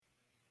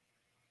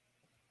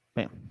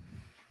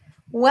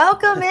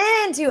Welcome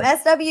in to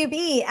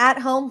SWB at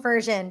home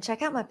version.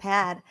 Check out my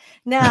pad.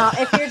 Now,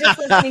 if you're just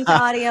listening to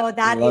audio,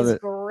 that Love is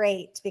it.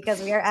 great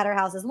because we are at our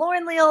houses.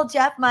 Lauren, Leal,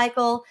 Jeff,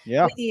 Michael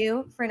Yeah. with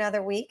you for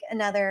another week,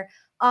 another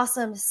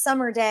awesome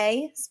summer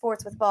day,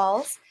 sports with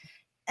balls.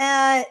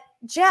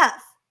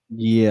 Jeff,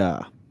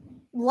 Yeah.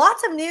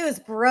 lots of news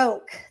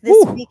broke this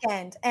Woo.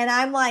 weekend, and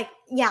I'm like,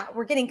 yeah,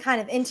 we're getting kind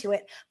of into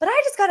it. But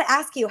I just got to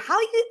ask you, how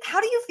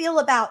do you feel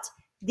about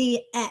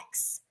the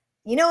X?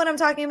 You know what I'm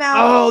talking about?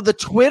 Oh, the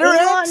Twitter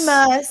Elon X?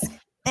 Musk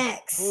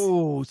X.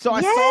 Oh, so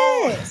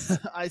Yes.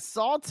 I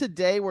saw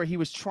today where he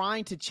was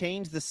trying to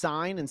change the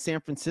sign in San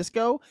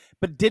Francisco,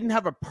 but didn't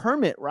have a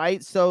permit,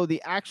 right? So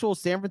the actual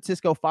San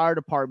Francisco Fire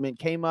Department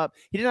came up.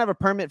 He didn't have a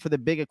permit for the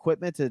big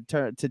equipment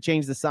to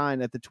change the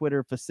sign at the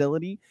Twitter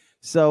facility,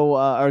 so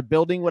or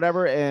building,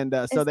 whatever. And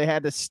so they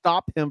had to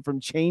stop him from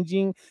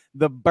changing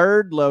the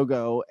bird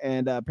logo.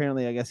 And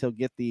apparently, I guess he'll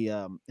get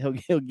the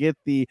he'll get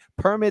the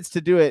permits to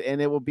do it, and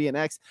it will be an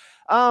X.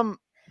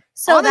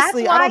 So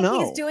Honestly, that's I why don't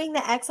know. he's doing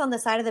the X on the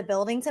side of the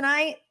building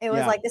tonight. It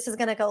was like, this is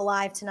going to go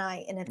live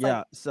tonight. And it's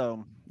like,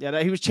 so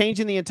he was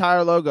changing the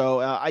entire logo.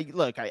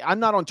 I'm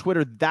not on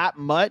Twitter that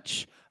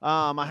much.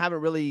 I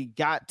haven't really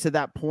got to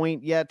that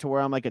point yet to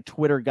where I'm like a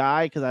Twitter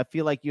guy, because I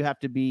feel like you have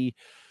to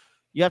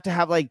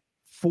have like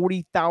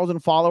 40,000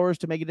 followers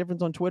to make a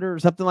difference on Twitter or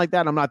something like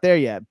that. I'm not there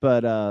yet,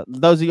 but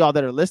those of y'all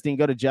that are listening,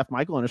 go to Jeff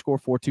Michael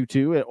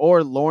 _422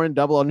 or Lauren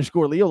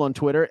 _Leal on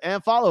Twitter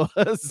and follow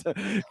us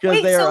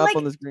because they are up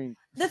on the screen.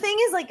 The thing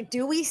is, like,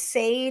 do we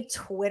say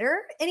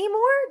Twitter anymore?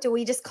 Do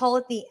we just call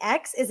it the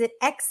X? Is it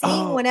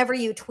Xing whenever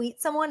you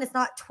tweet someone? It's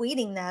not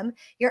tweeting them.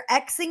 You're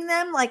Xing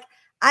them. Like,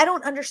 I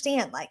don't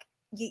understand. Like,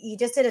 you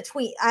just did a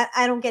tweet.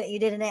 I don't get it. You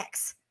did an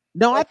X.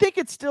 No, I think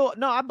it's still,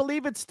 I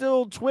believe it's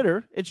still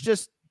Twitter. It's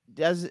just,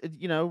 as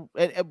you know,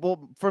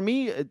 well, for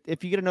me,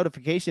 if you get a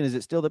notification, is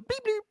it still the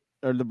beep beep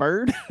or the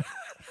bird?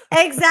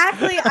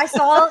 Exactly. I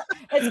saw,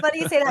 it's funny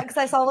you say that because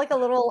I saw like a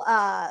little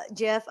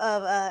gif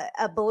of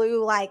a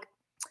blue like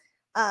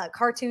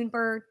cartoon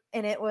bird,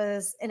 and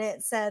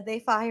it said they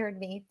fired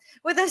me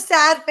with a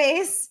sad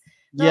face.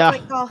 And yeah.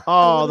 like,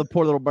 the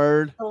poor little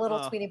bird. The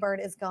little Tweety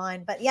bird is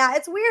gone. But yeah,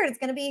 it's weird. It's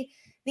going to be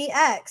the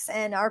X,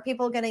 and are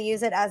people going to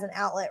use it as an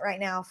outlet right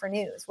now for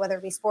news, whether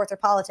it be sports or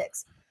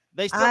politics?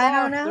 They still I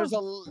are. don't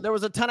know. There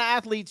was a ton of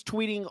athletes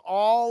tweeting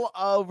all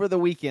over the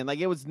weekend. Like,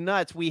 it was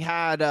nuts. We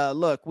had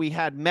we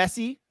had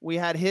Messi. We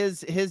had his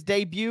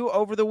debut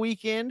over the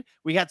weekend.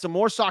 We had some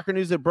more soccer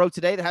news that broke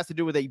today that has to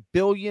do with $1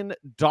 billion.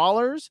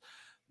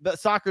 But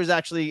soccer is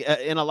actually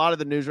in a lot of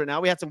the news right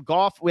now. We had some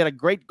golf. We had a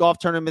great golf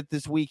tournament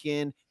this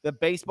weekend. The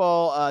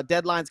baseball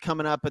deadline's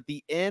coming up, but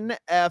the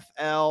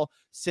NFL,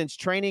 since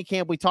training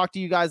camp, we talked to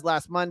you guys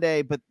last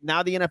Monday, but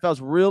now the NFL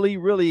is really,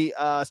 really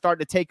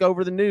starting to take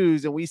over the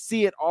news, and we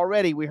see it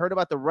already. We heard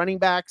about the running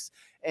backs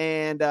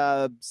and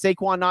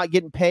Saquon not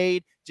getting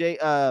paid.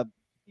 Jacobs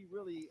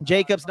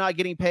not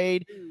getting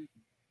paid.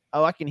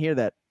 Oh, I can hear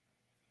that.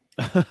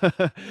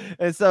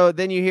 And so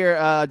then you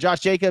hear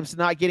Josh Jacobs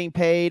not getting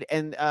paid,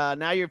 and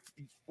now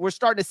we're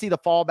starting to see the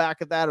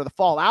fallback of that, or the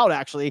fallout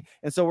actually.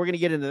 And so we're going to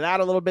get into that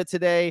a little bit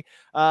today.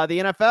 The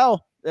NFL,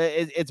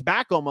 it's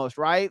back almost,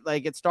 right?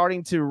 Like, it's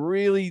starting to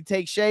really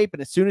take shape.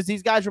 And as soon as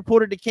these guys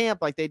reported to camp,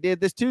 like they did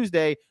this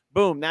Tuesday,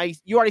 boom, now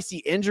you already see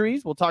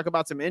injuries. We'll talk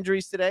about some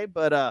injuries today,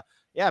 but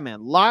yeah,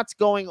 man, lots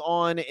going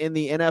on in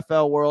the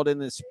NFL world, in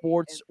the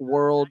sports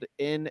world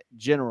in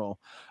general.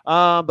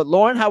 But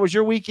Lauren, how was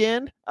your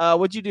weekend?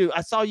 What'd you do?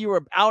 I saw you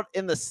were out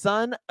in the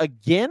sun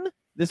again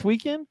this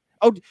weekend.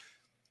 Oh, okay.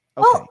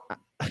 Well,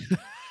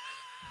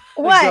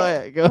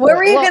 what? Go Where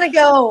were you going to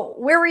go?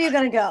 Where were you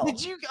going to go?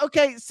 Did you?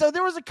 Okay, so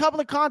there was a couple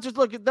of concerts.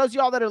 Look, those of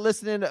y'all that are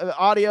listening,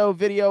 audio,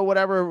 video,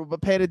 whatever,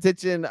 but paying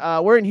attention,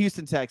 we're in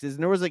Houston, Texas,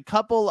 and there was a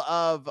couple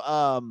of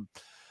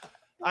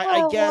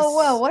I guess.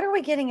 Whoa! What are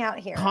we getting out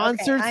here?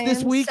 Concerts okay,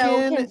 this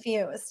weekend. So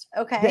confused.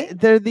 Okay,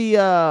 they're the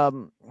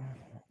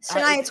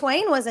Shania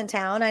Twain was in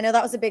town. I know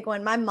that was a big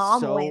one. My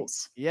mom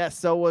went. Yeah,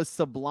 so was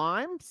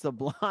Sublime.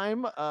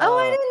 Sublime.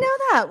 I didn't know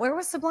that. Where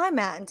was Sublime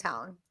at in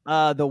town?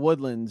 The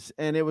Woodlands,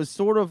 and it was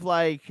sort of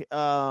like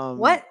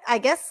what? I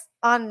guess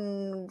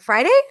on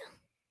Friday.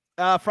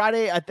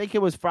 Friday, I think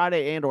it was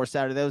Friday and or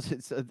Saturday. That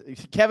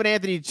was Kevin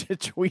Anthony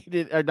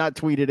tweeted, or not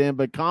tweeted in,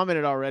 but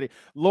commented already.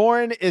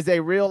 Lauren is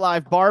a real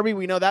life Barbie.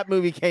 We know that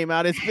movie came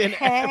out. It's been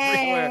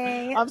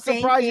everywhere. I'm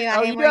surprised.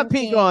 You got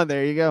pink on.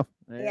 There you go.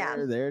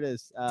 There it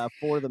is.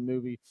 For the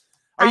movie.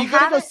 Are you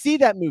going to go see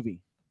that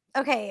movie?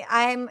 Okay,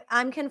 I'm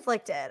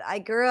conflicted. I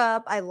grew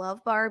up. I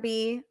love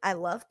Barbie. I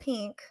love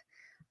pink.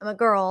 I'm a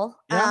girl.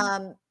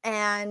 Yeah.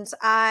 And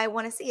I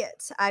want to see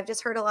it. I've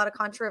just heard a lot of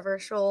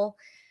controversial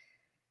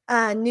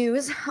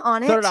news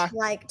on it,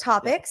 like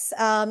topics.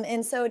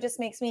 And so it just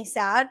makes me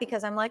sad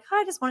because I'm like,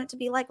 I just want it to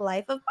be like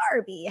Life of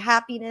Barbie,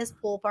 happiness,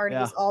 pool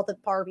parties, all the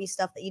Barbie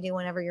stuff that you do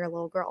whenever you're a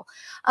little girl.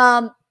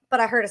 But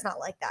I heard it's not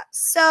like that.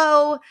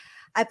 So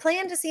I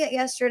planned to see it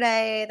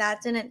yesterday.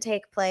 That didn't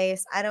take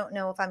place. I don't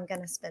know if I'm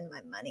going to spend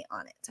my money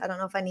on it. I don't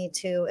know if I need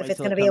to, if it's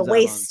going to be a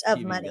waste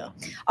of money.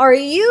 Are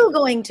you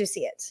going to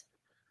see it?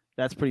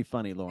 That's pretty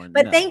funny, Lauren.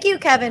 But thank you,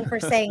 Kevin, for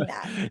saying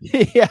that.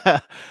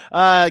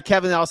 Yeah.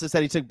 Kevin also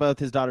said he took both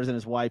his daughters and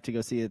his wife to go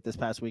see it this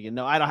past weekend.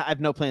 No, I have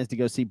no plans to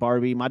go see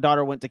Barbie. My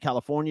daughter went to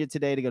California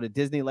today to go to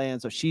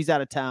Disneyland, so she's out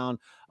of town.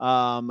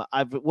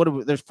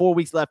 There's 4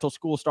 weeks left till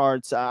school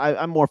starts.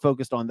 I'm more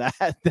focused on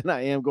that than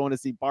I am going to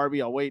see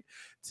Barbie. I'll wait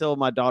till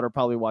my daughter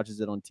probably watches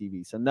it on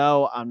TV. So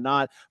no, I'm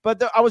not.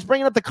 But I was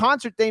bringing up the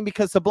concert thing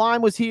because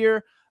Sublime was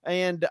here.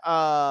 And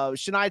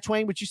Shania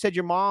Twain, which you said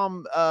your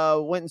mom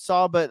went and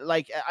saw, but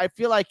like I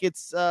feel like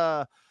it's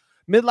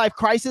midlife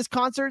crisis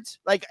concerts.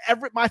 Like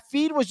my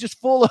feed was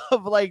just full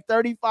of like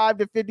 35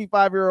 to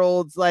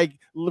 55-year-olds like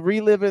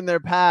reliving their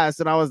past,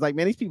 and I was like,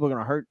 man, these people are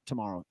gonna hurt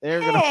tomorrow. They're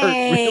gonna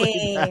hurt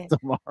really bad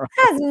tomorrow.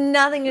 That has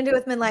nothing to do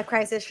with midlife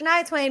crisis.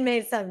 Shania Twain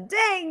made some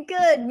dang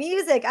good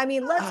music. I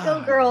mean, "Let's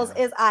Go Girls"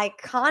 is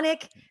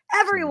iconic.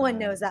 Everyone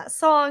knows that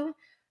song.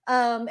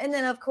 And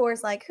then of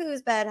course, like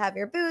 "Whose Bed Have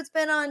Your Boots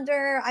Been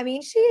Under?" I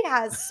mean, she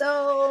has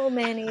so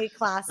many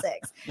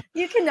classics.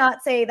 You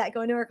cannot say that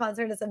going to her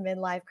concert is a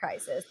midlife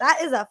crisis. That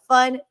is a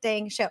fun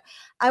dang show.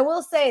 I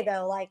will say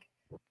though, like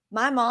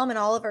my mom and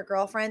all of her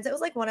girlfriends, it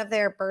was like one of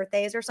their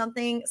birthdays or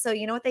something. So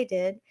you know what they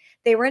did?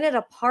 They rented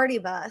a party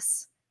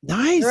bus.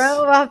 Nice.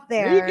 Drove up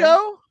there. There you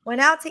go. Went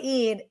out to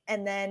eat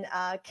and then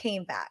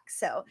came back.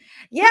 So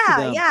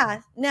yeah.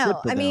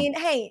 No, I mean,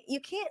 hey, you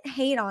can't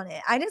hate on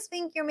it. I just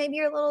think you're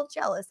a little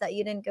jealous that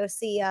you didn't go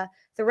see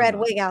the red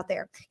wig out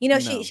there. You know,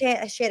 she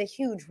had a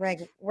huge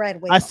red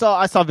wig. I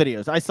saw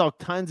videos. I saw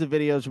tons of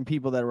videos from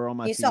people that were on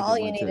my. You saw all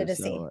you needed to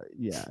see.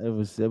 Yeah, it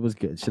was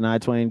good.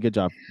 Shania Twain, good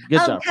job.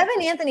 Good job.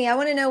 Kevin Anthony, I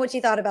want to know what you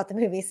thought about the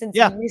movie since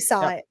you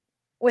saw it.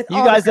 With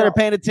you guys that are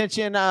paying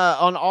attention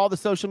on all the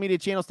social media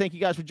channels, thank you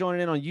guys for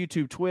joining in on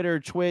YouTube, Twitter,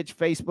 Twitch,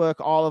 Facebook,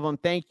 all of them.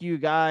 Thank you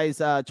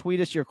guys. Tweet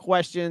us your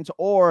questions,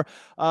 or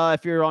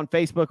if you're on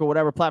Facebook or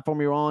whatever platform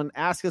you're on,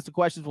 ask us the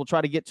questions. We'll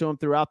try to get to them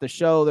throughout the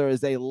show. There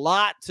is a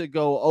lot to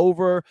go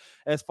over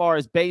as far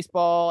as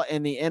baseball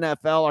and the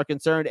NFL are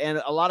concerned,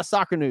 and a lot of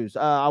soccer news.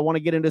 I want to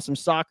get into some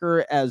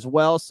soccer as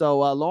well. So,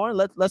 Lauren,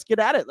 let's get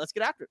at it. Let's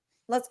get after it.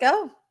 Let's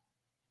go.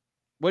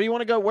 Where do you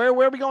want to go? Where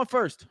are we going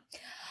first?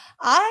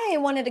 I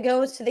wanted to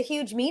go to the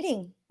huge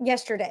meeting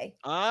yesterday.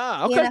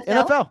 Okay.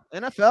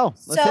 NFL.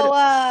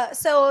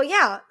 So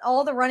yeah,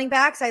 all the running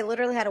backs. I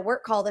literally had a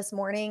work call this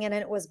morning, and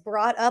it was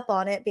brought up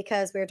on it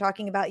because we were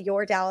talking about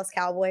your Dallas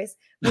Cowboys.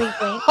 Wink,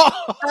 wink.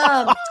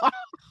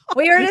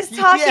 We were just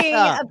talking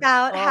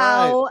about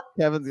how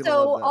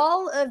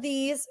all of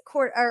these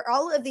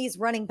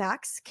running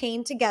backs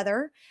came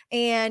together,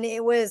 and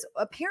it was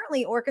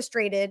apparently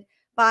orchestrated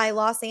by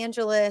Los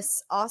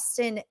Angeles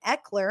Austin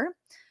Eckler.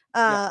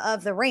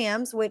 Of the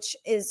Rams, which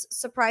is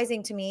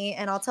surprising to me,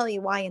 and I'll tell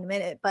you why in a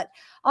minute. But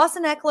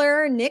Austin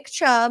Eckler, Nick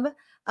Chubb,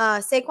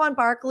 Saquon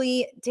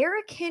Barkley,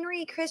 Derrick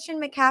Henry,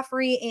 Christian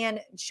McCaffrey, and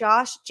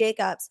Josh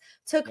Jacobs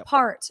took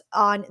part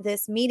on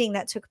this meeting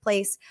that took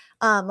place,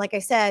 like I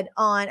said,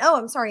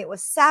 it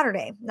was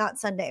Saturday, not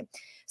Sunday.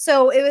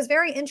 So it was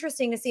very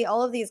interesting to see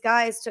all of these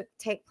guys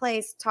take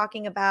place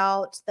talking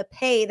about the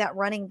pay that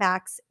running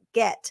backs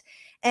get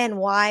and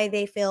why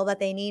they feel that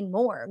they need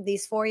more.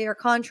 These 4-year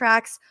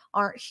contracts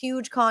aren't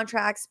huge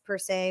contracts per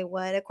se.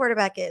 What a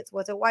quarterback gets,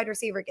 what a wide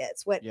receiver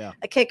gets, what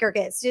a kicker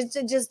gets,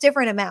 just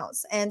different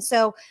amounts. And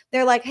so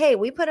they're like, hey,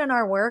 we put in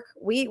our work.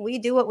 We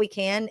do what we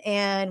can,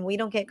 and we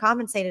don't get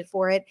compensated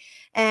for it.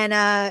 And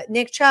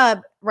Nick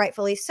Chubb,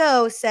 rightfully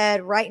so,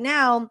 said right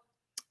now,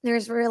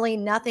 there's really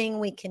nothing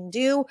we can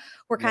do.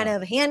 We're kind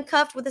of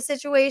handcuffed with the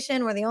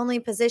situation. We're the only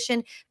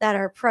position that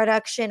our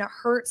production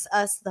hurts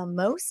us the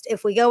most.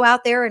 If we go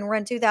out there and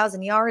run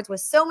 2,000 yards with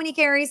so many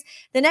carries,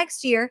 the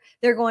next year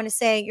they're going to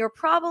say, you're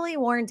probably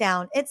worn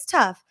down. It's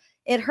tough.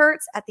 It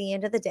hurts at the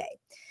end of the day.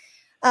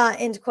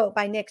 End quote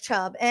by Nick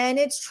Chubb. And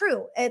it's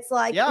true. It's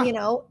like,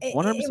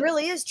 it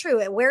really is true.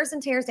 It wears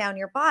and tears down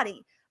your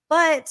body.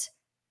 But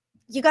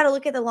you got to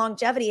look at the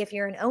longevity. If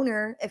you're an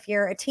owner, if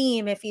you're a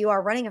team, if you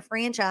are running a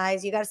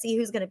franchise, you got to see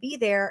who's going to be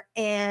there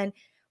and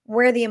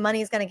where the money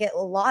is going to get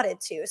allotted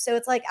to. So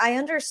it's like, I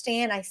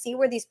understand, I see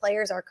where these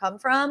players are come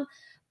from,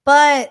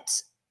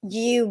 but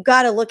you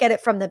got to look at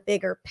it from the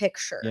bigger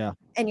picture. Yeah.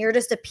 And you're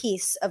just a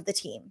piece of the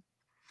team.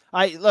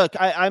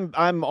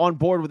 I'm on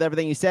board with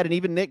everything he said. And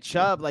even Nick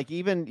Chubb, like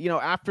even,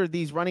 after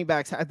these running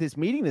backs had this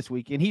meeting this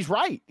week, and he's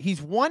right.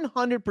 He's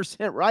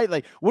 100% right.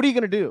 Like, what are you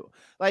going to do?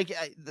 Like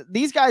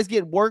these guys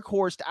get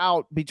workhorsed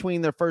out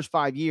between their first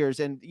 5 years,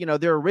 and,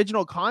 their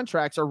original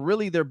contracts are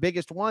really their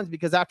biggest ones,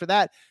 because after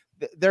that,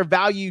 their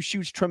value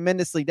shoots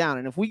tremendously down.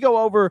 And if we go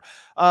over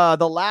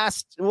the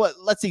last,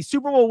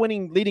 Super Bowl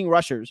winning leading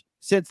rushers,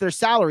 since their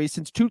salaries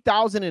since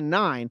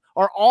 2009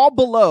 are all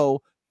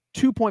below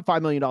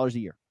 $2.5 million a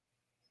year.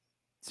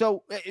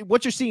 So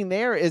what you're seeing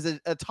there is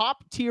a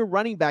top tier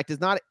running back does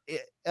not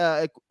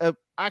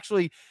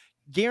actually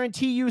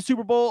guarantee you a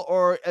Super Bowl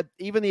or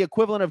even the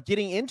equivalent of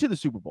getting into the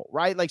Super Bowl,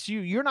 right? Like, so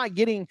you're not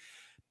getting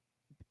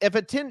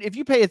if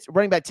you pay its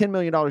running back $10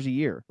 million a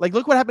year, like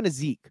look what happened to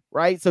Zeke,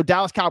 right? So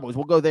Dallas Cowboys,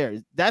 we'll go there.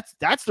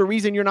 That's the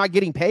reason you're not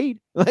getting paid.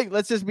 Like,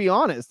 let's just be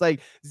honest.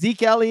 Like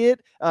Zeke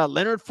Elliott,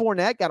 Leonard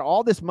Fournette got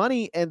all this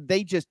money and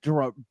they just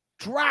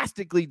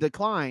drastically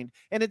declined.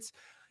 And it's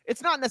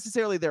not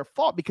necessarily their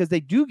fault because they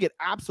do get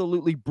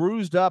absolutely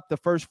bruised up the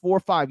first 4 or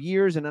 5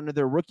 years and under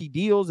their rookie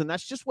deals. And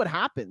that's just what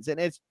happens.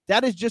 And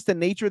that is just the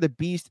nature of the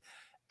beast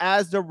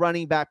as the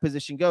running back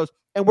position goes.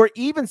 And we're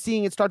even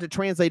seeing it start to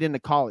translate into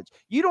college.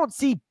 You don't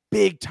see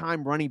big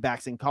time running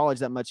backs in college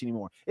that much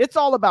anymore. It's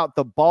all about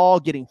the ball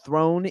getting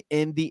thrown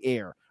in the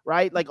air,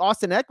 right? Like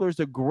Austin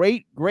Eckler's a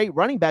great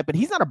running back, but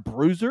he's not a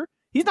bruiser.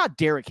 He's not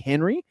Derrick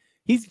Henry.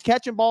 He's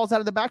catching balls out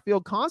of the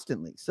backfield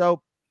constantly.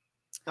 So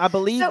I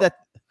believe that.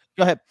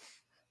 Go ahead.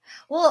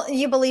 Well,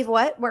 you believe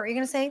what? What were you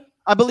going to say?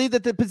 I believe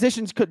that the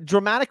positions could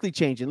dramatically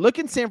change. And look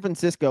in San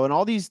Francisco and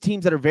all these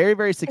teams that are very,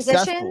 very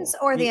successful. Positions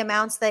or the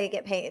amounts they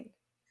get paid?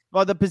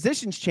 Well, the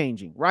position's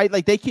changing, right?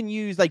 Like they can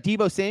use like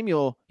Deebo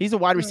Samuel. He's a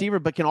wide receiver,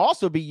 but can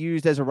also be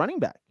used as a running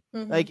back.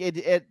 Like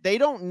they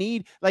don't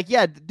need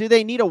do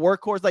they need a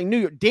workhorse like New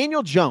York?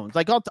 Daniel Jones,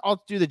 like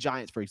I'll do the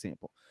Giants, for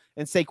example,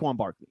 and Saquon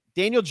Barkley.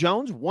 Daniel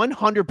Jones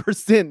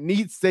 100%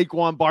 needs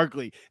Saquon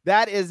Barkley.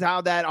 That is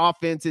how that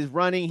offense is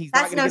running. He's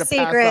not going to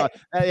get a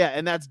pass.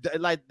 And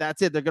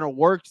that's it. They're going to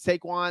work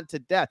Saquon to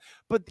death.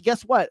 But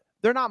guess what?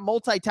 They're not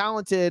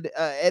multi-talented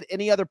at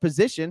any other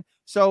position.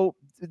 So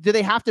do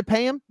they have to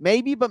pay him?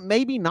 Maybe, but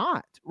maybe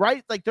not,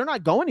 right? Like they're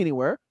not going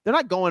anywhere. They're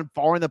not going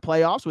far in the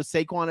playoffs with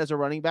Saquon as a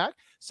running back.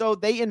 So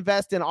they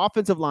invest in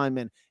offensive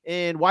linemen,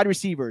 in wide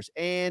receivers,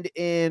 and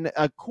in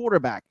a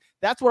quarterback.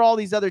 That's what all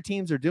these other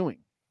teams are doing.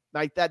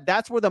 Like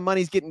that's where the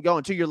money's getting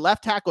going to your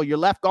left tackle, your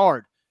left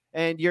guard,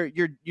 and your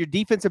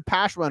defensive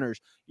pass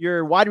runners,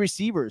 your wide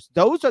receivers.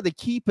 Those are the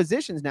key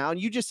positions now. And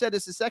you just said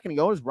this a second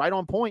ago. It was right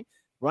on point.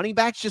 Running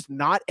back's just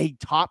not a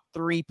top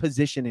 3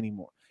 position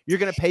anymore. You're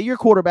going to pay your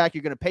quarterback.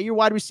 You're going to pay your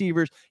wide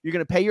receivers. You're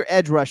going to pay your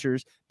edge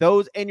rushers.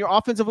 Those and your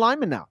offensive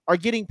linemen now are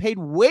getting paid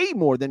way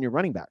more than your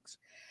running backs.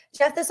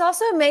 Jeff, this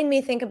also made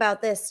me think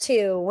about this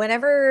too.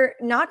 Whenever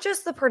not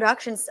just the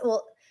production,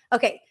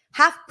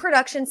 half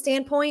production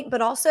standpoint,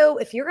 but also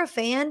if you're a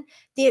fan,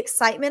 the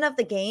excitement of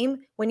the game,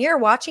 when you're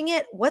watching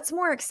it, what's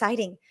more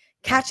exciting?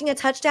 Catching a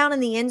touchdown in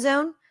the end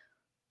zone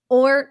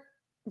or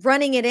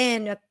running it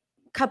in a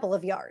couple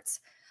of yards?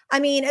 I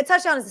mean, a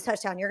touchdown is a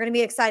touchdown. You're going to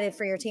be excited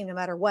for your team no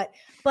matter what.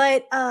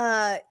 But,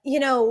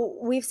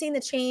 we've seen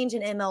the change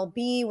in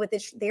MLB with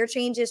their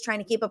changes, trying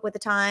to keep up with the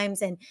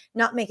times and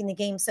not making the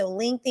game so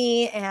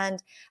lengthy.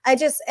 And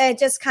it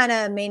just kind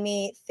of made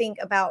me think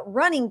about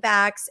running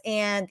backs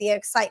and the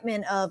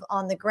excitement of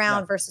on the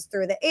ground versus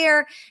through the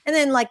air. And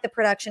then like the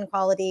production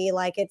quality,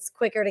 like it's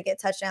quicker to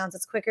get touchdowns.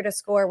 It's quicker to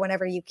score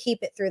whenever you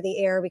keep it through the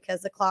air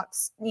because the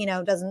clock's,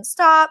 doesn't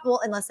stop.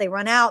 Well, unless they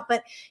run out,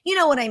 but you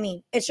know what I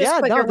mean? It's just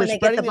quicker when they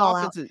get the ball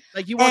out.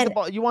 Like you want the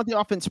ball, you want the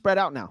offense spread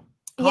out now.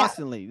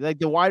 Constantly. Like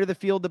the wider the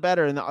field, the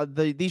better. And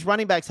these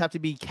running backs have to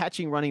be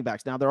catching running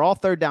backs. Now they're all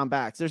third down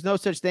backs. There's no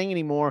such thing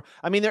anymore.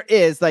 I mean, there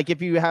is like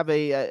if you have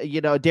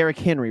a Derrick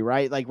Henry,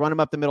 right? Like run him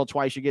up the middle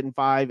twice, you're getting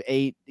 5,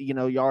 8,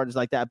 yards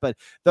like that. But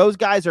those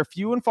guys are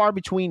few and far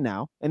between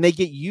now, and they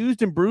get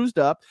used and bruised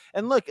up.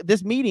 And look,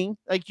 this meeting,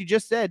 like you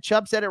just said,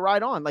 Chubb said it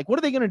right on. Like, what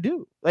are they going to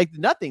do? Like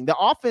nothing. The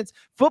offense,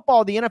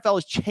 football, the NFL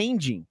is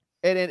changing.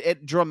 And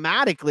it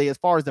dramatically as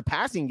far as the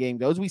passing game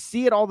goes. We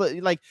see it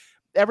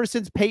ever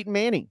since Peyton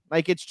Manning.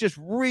 Like it's just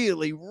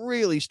really,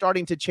 really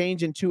starting to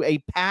change into a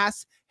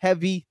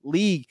pass-heavy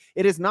league.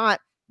 It is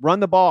not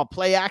run the ball,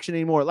 play action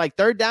anymore. Like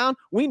third down,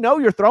 we know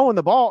you're throwing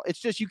the ball. It's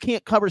just you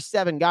can't cover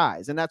 7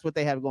 guys, and that's what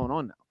they have going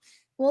on now.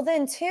 Well,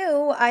 then,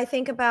 too, I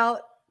think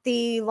about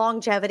the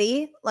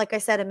longevity, like I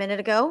said a minute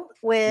ago,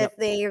 with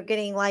they are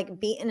getting like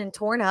beaten and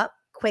torn up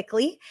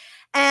quickly.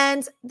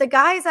 And the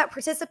guys that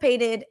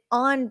participated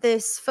on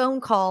this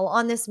phone call,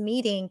 on this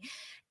meeting,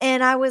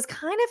 and I was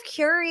kind of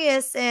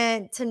curious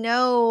to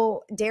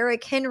know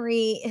Derrick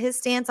Henry, his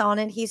stance on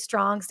it. He's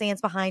strong,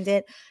 stands behind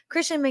it.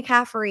 Christian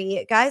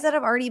McCaffrey, guys that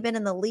have already been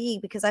in the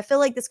league, because I feel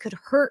like this could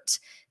hurt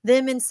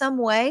them in some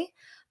way.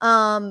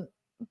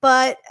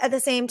 But at the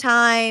same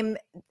time,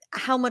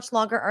 how much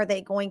longer are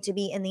they going to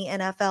be in the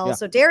NFL? Yeah.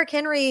 So Derrick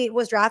Henry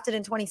was drafted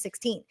in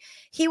 2016.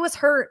 He was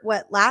hurt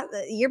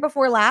year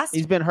before last.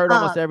 He's been hurt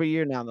almost every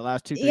year now in the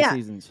last 2-3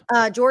 seasons.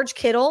 George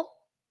Kittle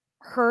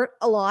hurt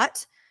a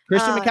lot.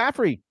 Christian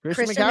McCaffrey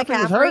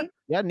was hurt.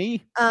 Yeah,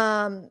 knee.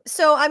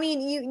 So I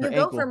mean, you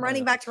go from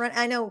running back to run.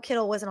 I know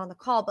Kittle wasn't on the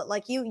call, but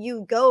like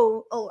you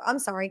go. Oh, I'm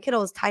sorry,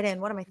 Kittle is tight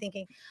end. What am I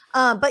thinking?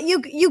 But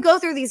you go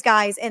through these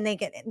guys and they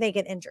get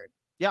injured.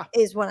 Yeah,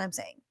 is what I'm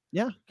saying.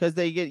 Yeah, because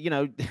they get,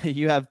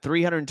 you have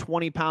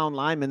 320-pound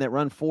linemen that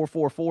run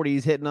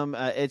 4.40s hitting them.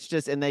 It's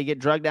just, and they get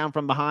drugged down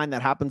from behind.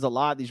 That happens a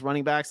lot. These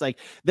running backs, like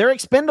they're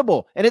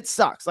expendable, and it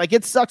sucks. Like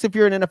it sucks if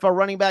you're an NFL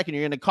running back and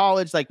you're into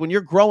college. Like when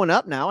you're growing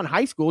up now in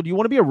high school, do you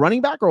want to be a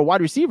running back or a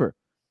wide receiver?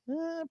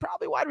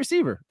 Probably wide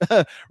receiver.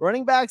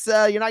 Running backs,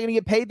 you're not going to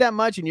get paid that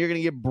much, and you're going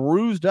to get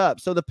bruised up.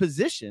 So the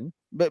position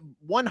but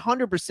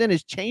 100%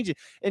 is changing.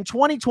 In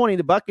 2020,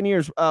 the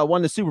Buccaneers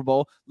won the Super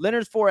Bowl.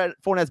 Leonard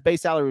Fournette's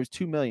base salary was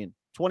 $2 million.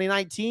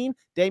 2019,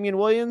 Damian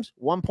Williams,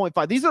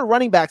 1.5. These are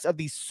running backs of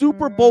these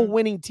Super Bowl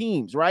winning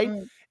teams, right?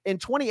 In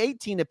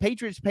 2018, the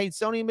Patriots paid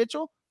Sony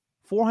Mitchell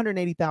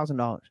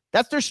 $480,000.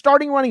 That's their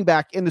starting running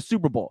back in the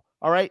Super Bowl.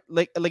 All right,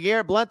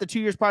 LeGarrette Blount, the 2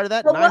 years prior to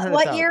that,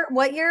 what year?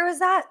 What year was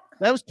that?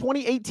 That was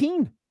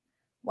 2018.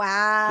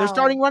 Wow. Their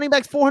starting running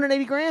back's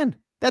 $480,000.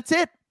 That's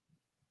it.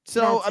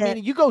 So,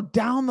 mean, you go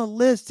down the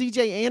list.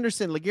 C.J.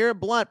 Anderson, LeGarrette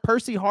Blount,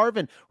 Percy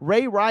Harvin,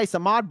 Ray Rice,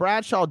 Ahmad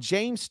Bradshaw,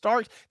 James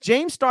Starks.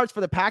 James Starks for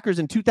the Packers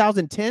in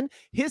 2010,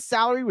 his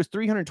salary was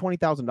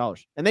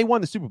 $320,000, and they won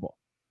the Super Bowl.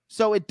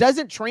 So it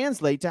doesn't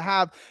translate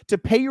to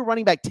pay your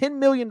running back $10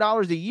 million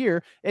a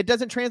year. It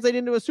doesn't translate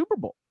into a Super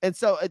Bowl. And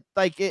so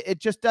it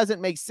just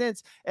doesn't make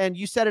sense. And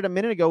you said it a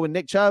minute ago when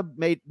Nick Chubb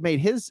made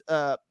his,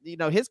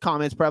 his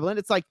comments prevalent.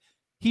 It's like,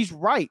 he's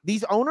right.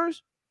 These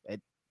owners,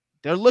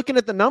 they're looking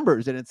at the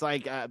numbers, and it's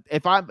like,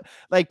 if I'm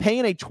like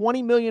paying a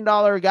 $20 million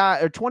guy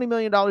or $20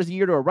 million a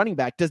year to a running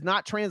back does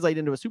not translate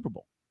into a Super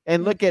Bowl.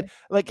 And look at,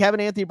 like Kevin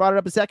Anthony brought it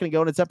up a second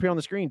ago, and it's up here on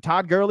the screen.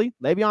 Todd Gurley,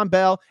 Le'Veon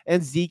Bell,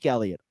 and Zeke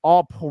Elliott,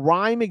 all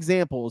prime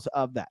examples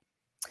of that.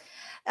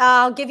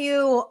 I'll give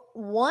you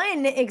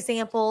one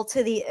example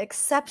to the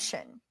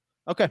exception.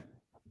 Okay.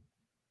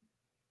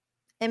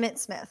 Emmitt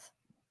Smith.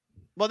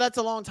 Well, that's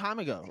a long time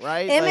ago,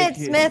 right? Emmitt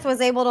Smith was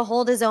able to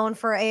hold his own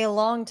for a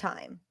long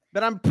time.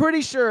 But I'm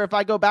pretty sure if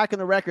I go back in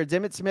the records,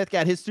 Emmitt Smith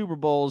got his Super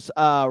Bowls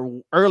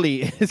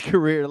early in his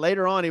career.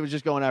 Later on, he was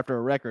just going after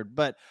a record.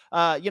 But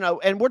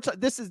and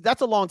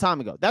that's a long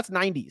time ago. That's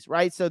 90s,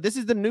 right? So this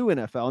is the new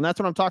NFL, and that's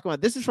what I'm talking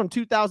about. This is from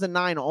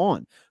 2009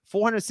 on.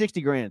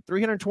 $460,000,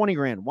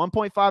 $320,000,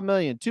 $1.5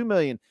 million, $2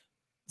 million,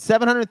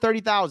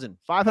 $730,000,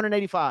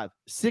 $585,000,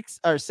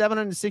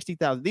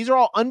 $760,000. These are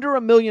all under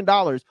 $1 million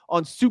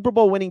on Super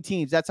Bowl winning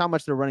teams. That's how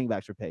much their running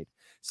backs are paid.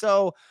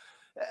 So,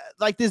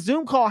 like, this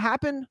Zoom call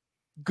happened.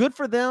 Good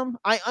for them.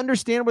 I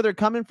understand where they're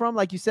coming from,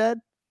 like you said,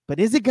 but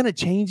is it going to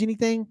change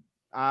anything?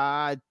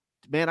 Man,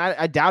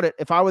 I doubt it.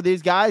 If I were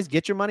these guys,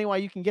 get your money while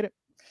you can get it,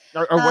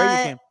 or where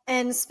you can.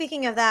 And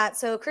speaking of that,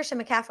 so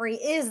Christian McCaffrey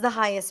is the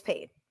highest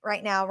paid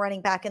right now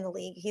running back in the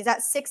league. He's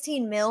at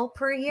 $16 million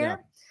per year. Yeah.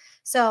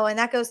 So, and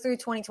that goes through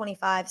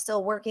 2025,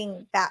 still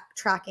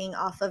backtracking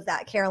off of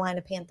that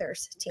Carolina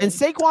Panthers team. And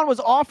Saquon was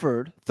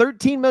offered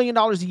 $13 million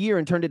a year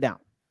and turned it down.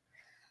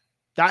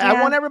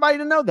 I want everybody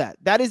to know that.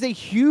 That is a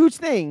huge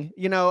thing.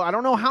 I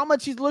don't know how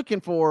much he's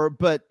looking for,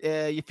 but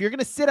if you're going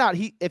to sit out,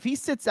 if he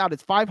sits out,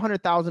 it's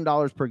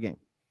 $500,000 per game,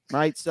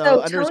 right?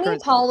 So Tony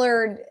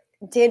Pollard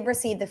did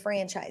receive the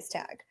franchise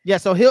tag. Yeah,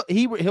 so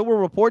he will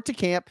report to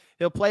camp.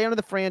 He'll play under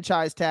the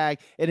franchise tag,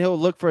 and he'll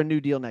look for a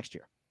new deal next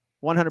year.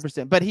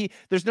 100%. But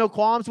there's no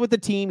qualms with the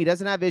team. He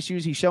doesn't have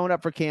issues. He's showing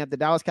up for camp. The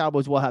Dallas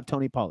Cowboys will have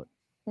Tony Pollard.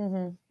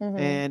 And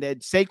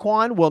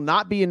Saquon will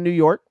not be in New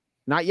York,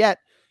 not yet.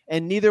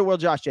 And neither will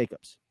Josh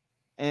Jacobs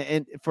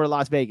and for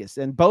Las Vegas.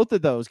 And both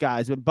of those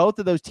guys and both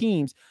of those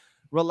teams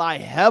rely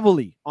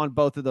heavily on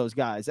both of those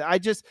guys.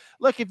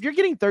 Look, if you're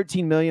getting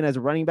 $13 million as a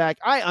running back,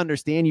 I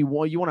understand you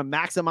want to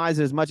maximize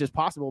it as much as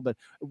possible. But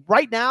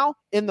right now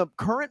in the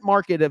current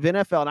market of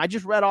NFL, and I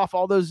just read off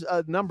all those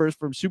numbers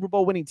from Super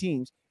Bowl winning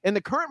teams, in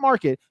the current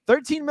market,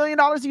 $13 million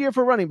a year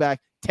for a running back,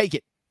 take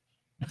it.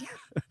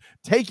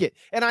 Take it.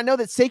 And I know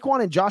that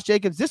Saquon and Josh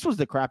Jacobs, this was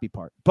the crappy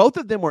part. Both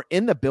of them were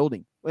in the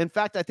building. In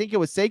fact, I think it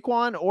was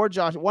Saquon or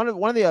Josh. One of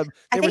the other.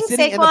 I think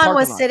Saquon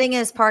was sitting in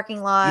his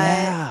parking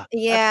lot.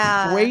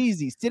 Yeah. That's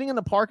crazy. Sitting in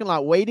the parking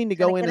lot waiting to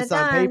go in and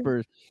sign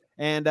papers.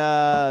 And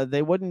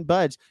they wouldn't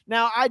budge.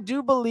 Now, I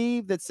do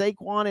believe that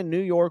Saquon in New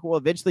York will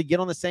eventually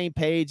get on the same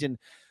page, and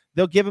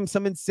they'll give him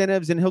some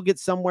incentives, and he'll get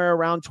somewhere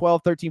around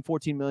 12, 13,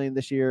 14 million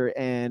this year,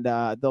 and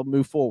they'll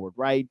move forward,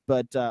 right?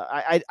 But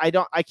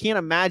I can't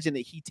imagine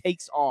that he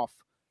takes off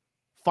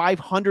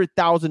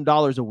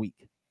 $500,000 a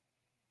week.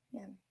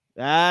 Yeah.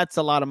 That's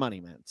a lot of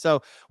money, man.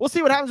 So we'll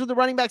see what happens with the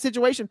running back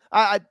situation.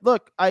 I'm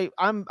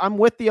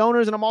with the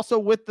owners, and I'm also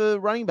with the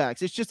running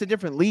backs. It's just a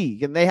different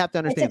league, and they have to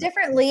understand. It's a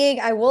different league.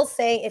 I will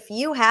say, if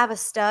you have a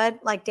stud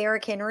like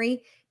Derrick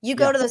Henry, you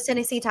go to those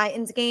Tennessee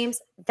Titans games,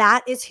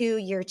 that is who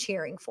you're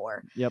cheering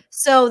for. Yep.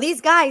 So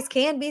these guys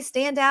can be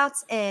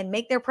standouts and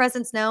make their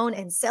presence known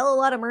and sell a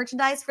lot of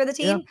merchandise for the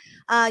team.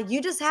 Yeah. You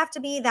just have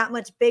to be that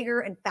much bigger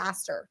and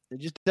faster.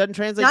 It just doesn't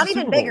translate Not to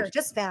even Super Bowls. Bigger,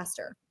 just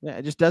faster. Yeah,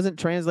 it just doesn't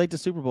translate to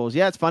Super Bowls.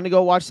 Yeah, it's fun to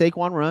go watch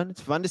Saquon run.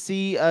 It's fun to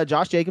see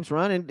Josh Jacobs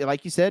run. And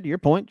like you said, to your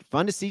point,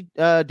 fun to see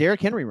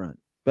Derrick Henry run.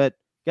 But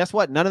guess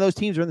what? None of those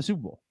teams are in the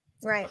Super Bowl.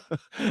 Right.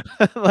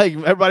 Like,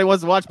 everybody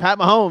wants to watch Pat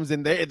Mahomes,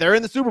 and they're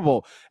in the Super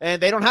Bowl,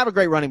 and they don't have a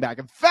great running back.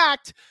 In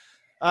fact,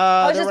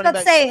 I was just about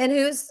to say, and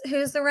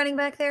who's the running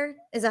back there?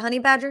 Is it Honey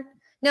Badger?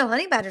 No,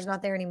 Honey Badger's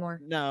not there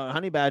anymore. No,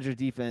 Honey Badger's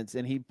defense,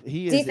 and he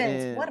is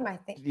defense. What am I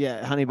thinking?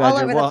 Yeah, Honey Badger.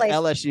 All over the place.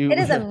 LSU. It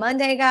is a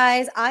Monday,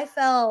 guys. I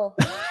fell.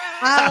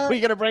 Are we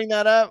gonna bring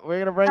that up? We're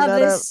gonna bring that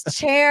this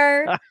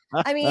chair.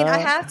 I mean, I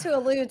have to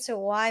allude to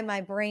why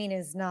my brain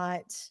is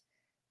not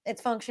It's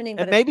functioning,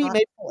 and but maybe it's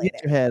not you hit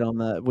your head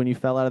on when you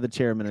fell out of the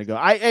chair a minute ago.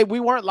 Hey, we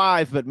weren't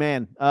live, but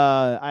man,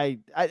 I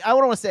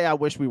don't want to say I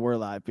wish we were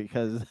live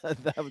because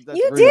that's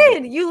you rude.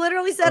 did. You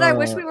literally said, "I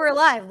wish we were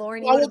alive,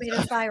 Lauren." You would have made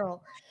it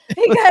viral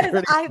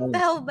because I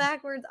fell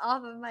backwards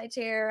off of my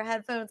chair.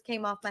 Headphones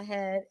came off my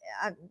head.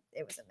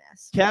 It was a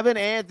mess. Kevin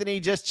Anthony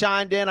just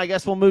chimed in. I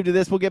guess we'll move to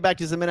this. We'll get back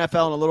to some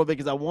NFL in a little bit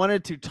because I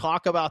wanted to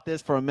talk about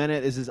this for a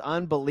minute. This is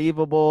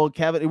unbelievable.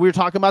 Kevin, we were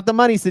talking about the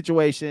money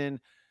situation.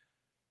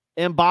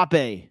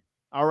 Mbappe.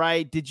 All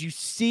right. Did you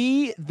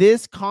see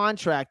this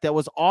contract that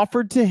was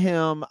offered to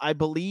him, I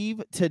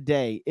believe,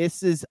 today?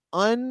 This is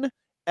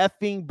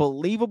uneffing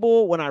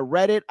believable. When I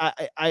read it,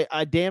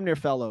 I damn near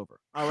fell over.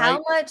 All right.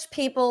 How much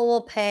people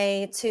will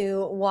pay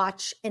to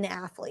watch an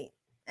athlete?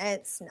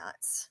 It's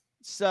nuts.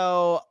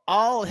 So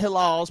Al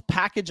Hilal's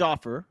package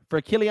offer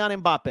for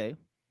Kylian Mbappe,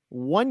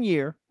 1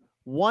 year,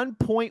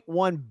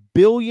 $1.1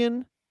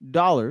 billion.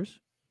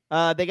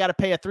 They got to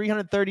pay a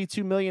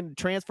 $332 million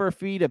transfer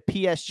fee to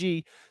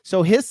PSG.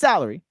 So his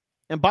salary,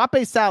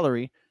 Mbappe's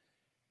salary,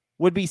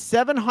 would be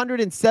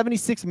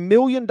 $776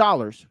 million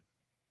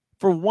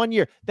for 1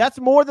 year. That's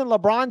more than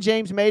LeBron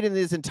James made in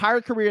his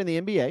entire career in the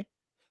NBA.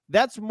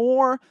 That's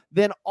more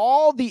than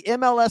all the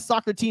MLS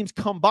soccer teams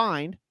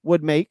combined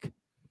would make.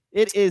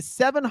 It is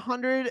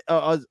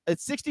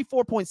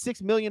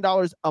 $64.6 million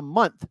a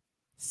month.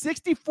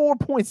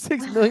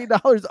 $64.6 million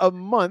a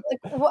month.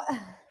 Like, what?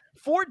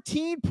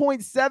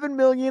 $14.7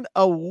 million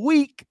a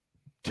week,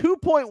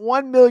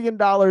 $2.1 million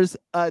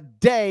a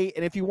day.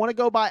 And if you want to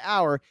go by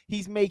hour,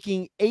 he's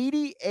making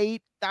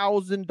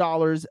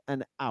 $88,000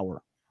 an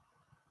hour.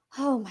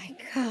 Oh my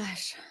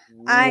gosh.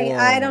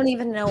 I don't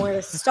even know where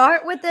to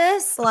start with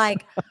this.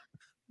 Like,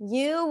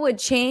 you would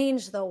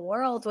change the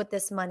world with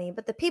this money,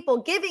 but the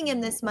people giving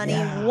him this money,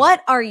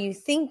 what are you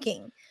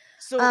thinking?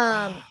 So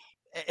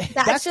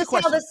that's just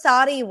how the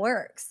Saudi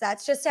works.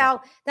 That's just how,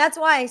 that's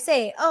why I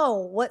say,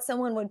 what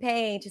someone would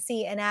pay to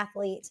see an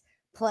athlete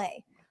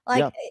play.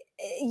 Like, and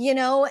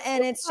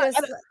it's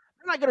just,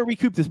 they're not going to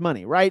recoup this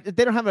money, right?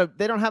 They don't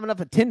have enough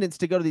attendance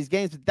to go to these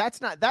games. But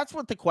that's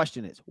what the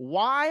question is.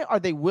 Why are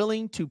they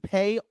willing to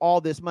pay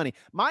all this money?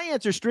 My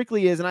answer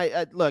strictly is, and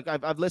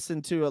I've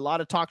listened to a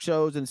lot of talk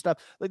shows and stuff.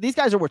 Like, these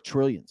guys are worth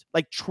trillions,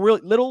 like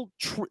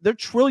they're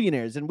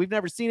trillionaires, and we've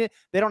never seen it.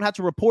 They don't have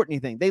to report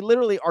anything. They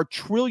literally are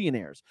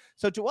trillionaires.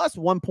 So to us,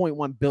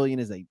 1.1 billion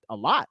is a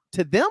lot.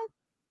 To them,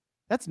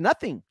 that's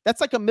nothing.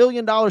 That's like $1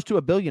 million to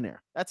a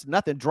billionaire. That's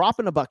nothing. Drop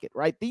in a bucket,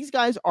 right? These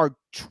guys are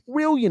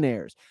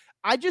trillionaires.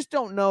 I just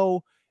don't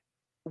know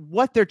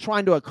what they're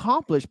trying to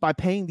accomplish by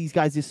paying these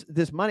guys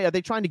this money. Are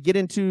they trying to get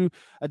into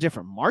a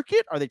different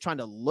market? Are they trying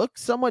to look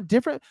somewhat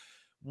different?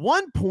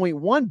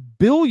 $1.1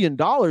 billion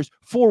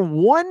for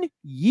 1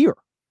 year.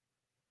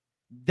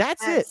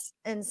 That's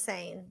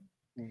insane.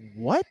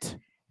 What?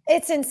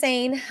 It's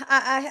insane.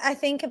 I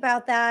think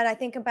about that. I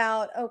think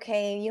about,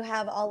 okay, you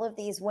have all of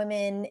these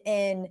women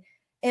in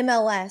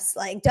MLS,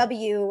 like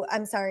WNBA?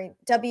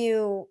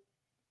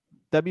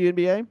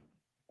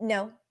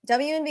 No,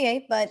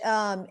 WNBA, but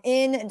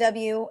in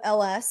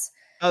WLS.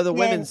 Oh, the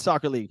Women's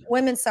Soccer League.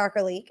 Women's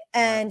Soccer League.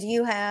 And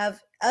you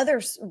have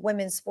other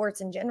women's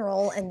sports in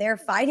general, and they're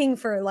fighting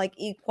for like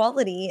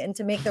equality and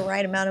to make the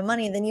right amount of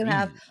money. Then you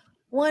have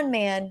one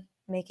man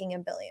making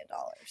 $1 billion.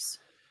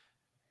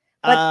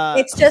 But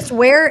it's just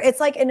where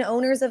it's like an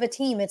owners of a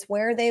team. It's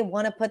where they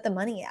want to put the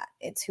money at.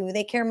 It's who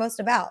they care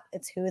most about.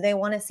 It's who they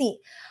want to see.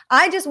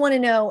 I just want to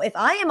know if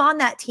I am on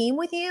that team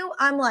with you,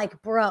 I'm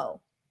like, bro,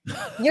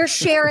 you're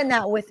sharing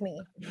that with me.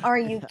 Are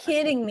you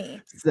kidding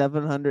me?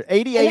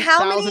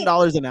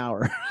 $788,000 an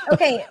hour.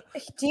 Okay.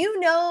 Do you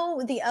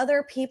know the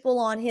other people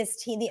on his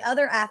team, the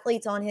other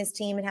athletes on his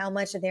team, and how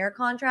much their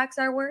contracts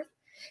are worth?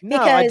 No,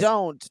 I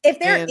don't. If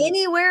they're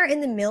anywhere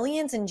in the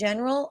millions in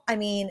general, I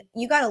mean,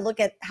 you got to look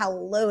at how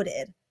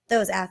loaded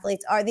those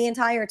athletes are. The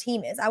entire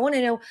team is. I want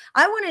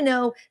to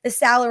know the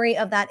salary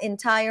of that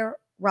entire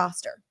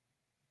roster.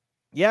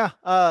 Yeah.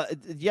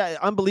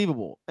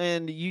 Unbelievable.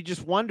 And you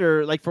just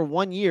wonder, like, for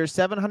 1 year,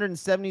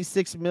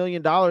 $776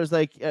 million,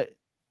 like,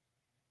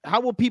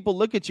 how will people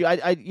look at you?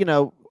 I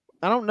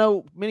don't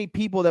know many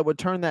people that would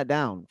turn that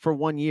down for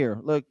 1 year.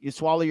 Look, you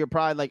swallow your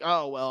pride, like,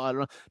 oh, well, I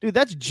don't know. Dude,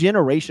 that's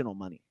generational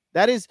money.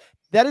 That is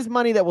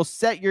money that will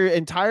set your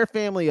entire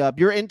family up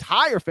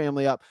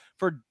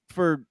for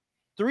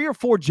 3 or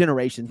 4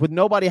 generations with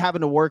nobody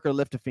having to work or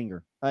lift a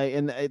finger.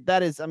 And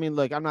that is, I mean,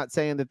 look, I'm not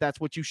saying that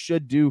that's what you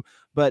should do,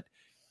 but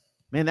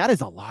man, that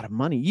is a lot of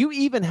money. You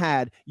even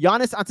had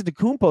Giannis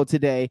Antetokounmpo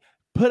today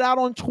put out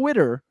on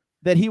Twitter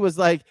that he was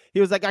like,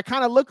 I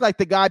kind of look like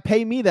the guy,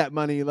 pay me that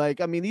money. Like,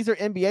 I mean, these are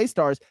NBA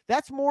stars.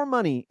 That's more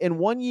money in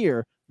 1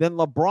 year than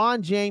LeBron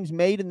James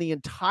made in the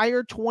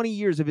entire 20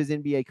 years of his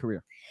NBA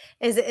career.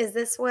 Is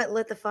this what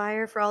lit the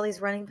fire for all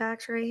these running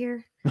backs right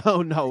here?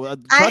 Oh, no.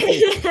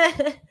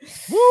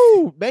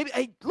 Woo, baby.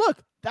 Hey,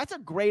 look, that's a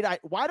great idea.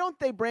 Why don't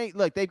they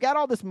look, they've got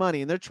all this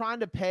money and they're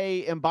trying to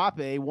pay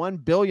Mbappe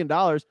 $1 billion.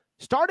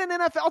 Start an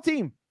NFL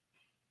team.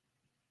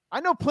 I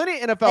know plenty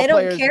of NFL players.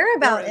 They don't care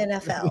about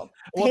NFL.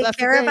 They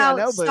care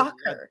about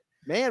soccer.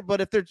 Man, but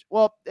if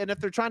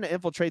they're trying to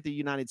infiltrate the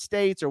United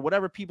States or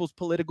whatever people's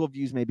political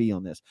views may be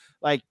on this,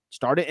 like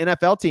start an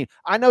NFL team.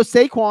 I know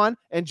Saquon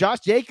and Josh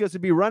Jacobs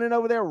would be running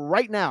over there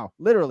right now,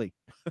 literally.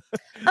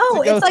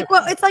 Oh, it's like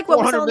what we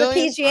saw on the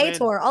PGA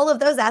Tour. All of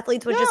those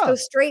athletes would just go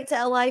straight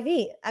to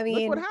LIV. I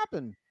mean, look what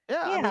happened.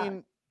 Yeah. I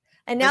mean,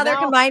 and now they're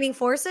combining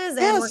forces,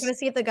 and we're going to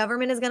see if the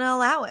government is going to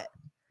allow it.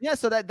 Yeah,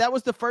 so that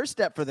was the first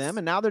step for them,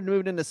 and now they're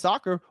moving into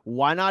soccer.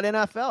 Why not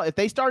NFL? If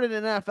they started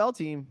an NFL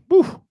team,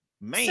 whew,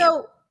 man.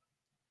 So,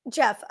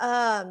 Jeff,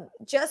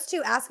 just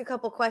to ask a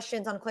couple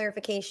questions on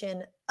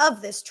clarification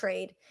of this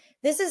trade,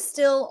 this is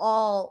still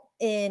all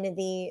in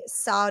the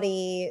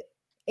Saudi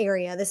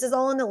area. This is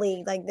all in the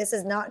league. Like, this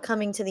is not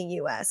coming to the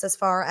U.S. as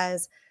far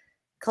as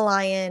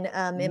Kylian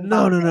Mbappe.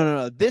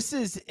 No. This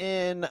is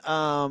in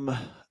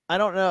I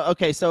don't know.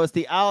 Okay, so it's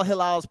the Al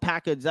Hilal's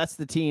package. That's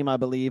the team, I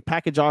believe.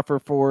 Package offer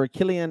for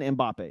Kylian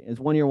Mbappe is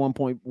 1 year,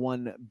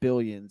 1.1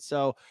 billion.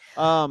 So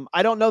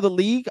I don't know the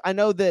league. I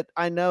know that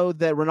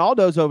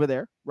Ronaldo's over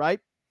there, right?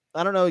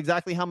 I don't know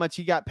exactly how much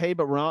he got paid,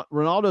 but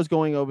Ronaldo's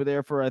going over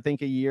there for, I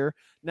think, a year.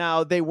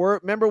 Now,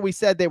 remember we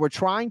said they were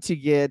trying to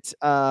get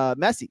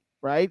Messi,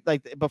 right?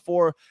 Like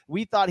before,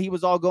 we thought he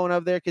was all going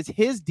over there because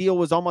his deal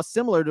was almost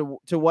similar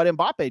to what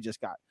Mbappe just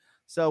got.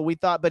 So we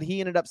thought, but he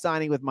ended up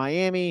signing with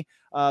Miami.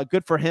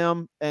 Good for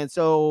him. And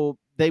so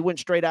they went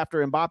straight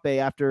after Mbappe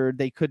after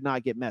they could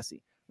not get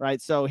Messi,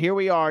 right? So here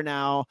we are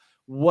now.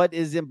 What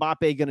is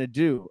Mbappe going to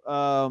do?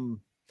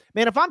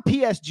 Man, if I'm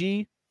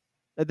PSG,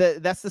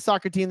 that's the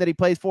soccer team that he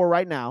plays for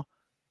right now,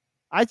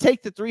 I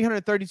take the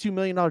 $332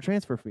 million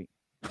transfer fee.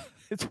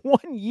 It's 1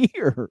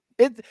 year.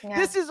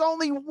 This is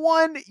only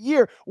 1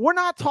 year. We're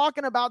not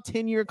talking about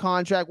 10-year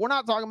contract. We're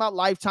not talking about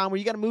lifetime where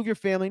you got to move your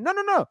family. No.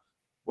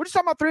 We're just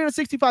talking about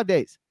 365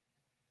 days.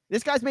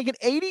 This guy's making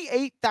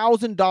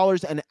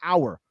 $88,000 an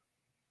hour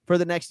for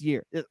the next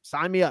year.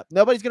 Sign me up.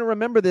 Nobody's going to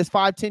remember this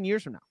 5-10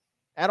 years from now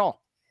at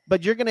all.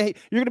 But you're going to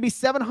be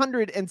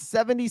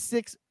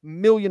 $776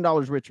 million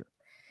richer.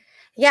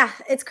 Yeah,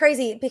 it's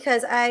crazy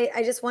because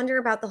I just wonder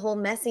about the whole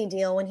Messi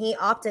deal when he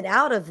opted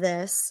out of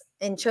this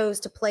and chose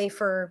to play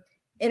for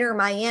Inter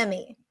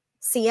Miami,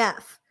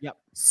 CF. Yep.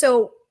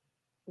 So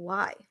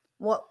why?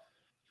 What?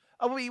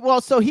 Well,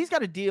 so he's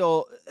got a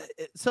deal.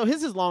 So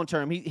his is long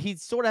term. He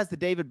sort of has the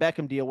David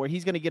Beckham deal where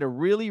he's going to get a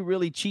really,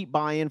 really cheap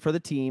buy-in for the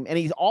team, and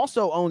he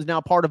also owns now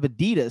part of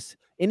Adidas.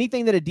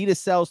 Anything that Adidas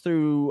sells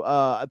through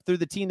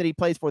the team that he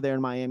plays for there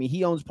in Miami,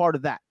 he owns part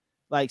of that.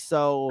 Like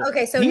so.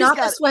 Okay, so not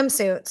the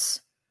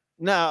swimsuits.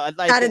 No,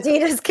 like that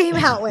Adidas came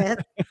out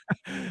with.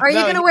 Are you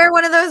going to wear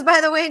one of those,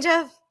 by the way,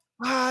 Jeff?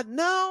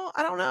 No,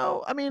 I don't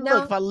know. I mean,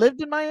 look, if I lived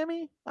in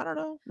Miami, I don't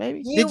know,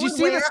 maybe. Did you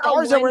see the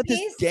stars that were at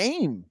this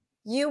game?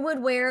 You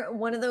would wear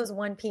one of those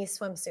one-piece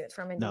swimsuits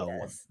from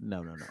Adidas.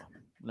 No.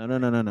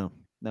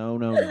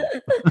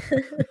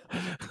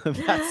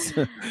 That's,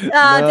 Did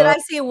I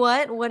see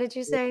what? What did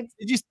you say?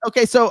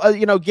 Okay, so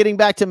getting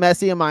back to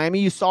Messi in Miami,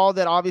 you saw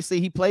that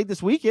obviously he played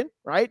this weekend,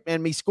 right?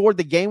 And he scored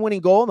the game-winning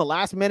goal in the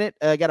last minute.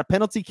 Got a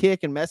penalty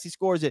kick, and Messi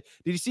scores it.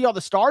 Did you see all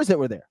the stars that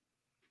were there?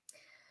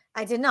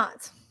 I did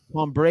not.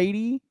 Tom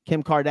Brady,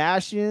 Kim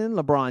Kardashian,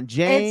 LeBron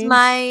James. It's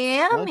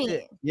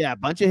Miami. A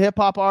bunch of hip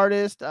hop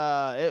artists.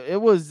 It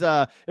was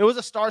a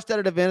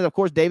star-studded event. Of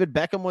course, David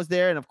Beckham was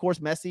there, and of course,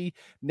 Messi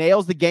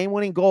nails the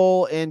game-winning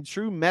goal in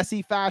true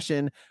Messi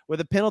fashion with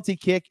a penalty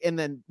kick in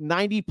the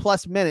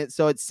 90-plus minutes.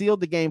 So it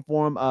sealed the game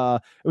for him.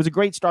 It was a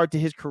great start to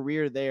his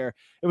career there.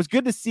 It was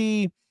good to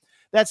see.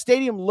 That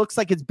stadium looks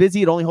like it's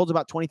busy. It only holds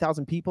about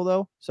 20,000 people,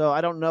 though. So I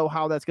don't know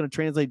how that's going to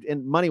translate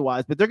in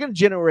money-wise, but they're going to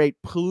generate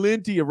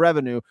plenty of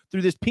revenue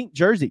through this pink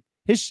jersey.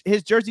 His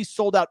jersey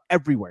sold out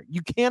everywhere.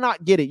 You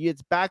cannot get it.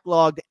 It's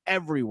backlogged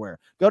everywhere.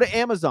 Go to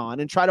Amazon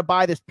and try to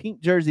buy this pink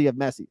jersey of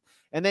Messi.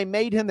 And they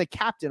made him the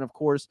captain, of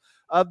course,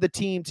 of the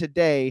team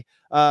today.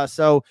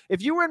 So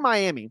if you were in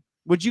Miami,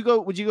 would you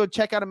go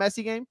check out a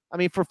Messi game? I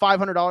mean, for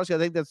 $500, I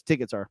think that's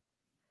tickets are.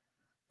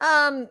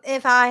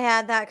 If I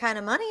had that kind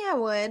of money, I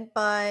would,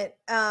 but,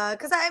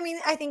 cause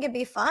I think it'd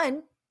be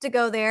fun to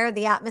go there,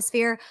 the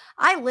atmosphere.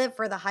 I live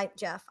for the hype,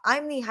 Jeff.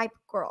 I'm the hype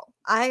girl.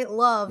 I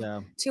love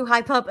to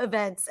hype up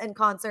events and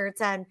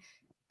concerts and,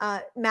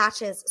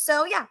 matches.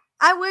 So yeah,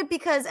 I would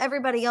because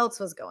everybody else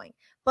was going,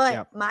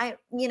 but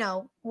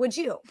would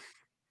you?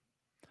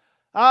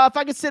 If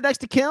I could sit next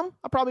to Kim,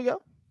 I'll probably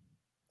go.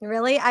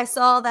 Really? I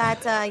saw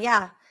that, I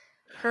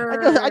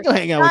go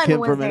hang out with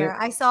Kim for a minute.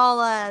 I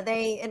saw,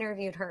 they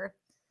interviewed her.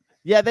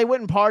 Yeah, they went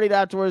and partied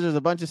afterwards. There's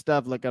a bunch of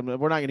stuff. Like we're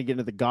not going to get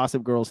into the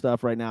Gossip Girl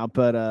stuff right now,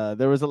 but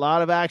there was a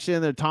lot of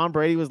action. Tom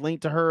Brady was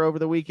linked to her over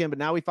the weekend, but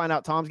now we find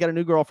out Tom's got a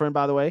new girlfriend,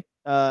 by the way.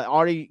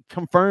 Already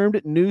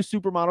confirmed new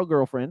supermodel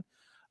girlfriend.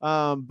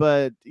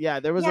 But yeah,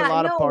 there was a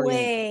lot of partying. No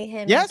way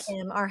him and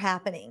Kim are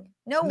happening.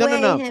 No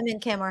way him and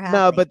Kim are happening.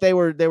 No, but they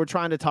were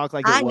trying to talk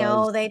like it was. I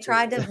know. They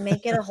tried to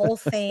make it a whole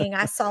thing.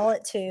 I saw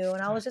it too,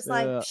 and I was just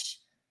like,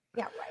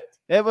 yeah, right.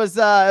 It was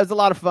a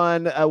lot of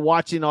fun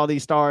watching all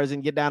these stars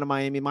and get down to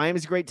Miami.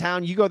 Miami's a great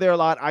town. You go there a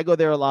lot. I go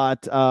there a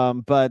lot.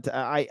 But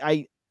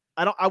I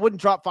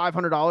wouldn't drop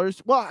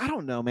 $500. Well, I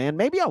don't know, man.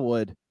 Maybe I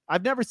would.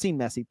 I've never seen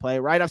Messi play,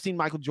 right? I've seen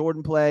Michael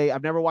Jordan play.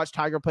 I've never watched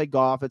Tiger play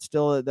golf. That's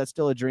still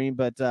a dream,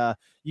 but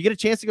you get a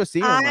chance to go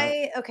see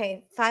him.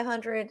 Okay,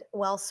 500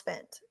 well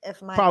spent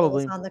if Michael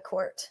was Probably on the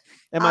court.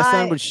 And my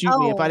son would shoot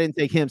me if I didn't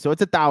take him, so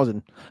it's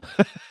 1,000.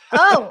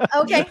 Oh,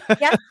 okay.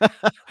 Yeah.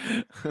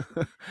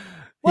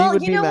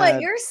 Well, you know what?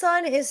 Your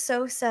son is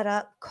so set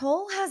up.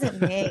 Cole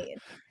hasn't made.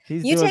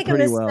 You take him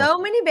to so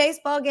many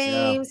baseball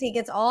games. Yeah. He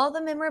gets all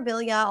the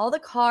memorabilia, all the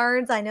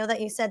cards. I know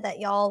that you said that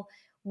y'all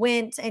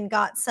went and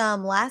got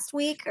some last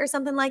week or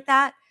something like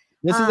that.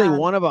 This is a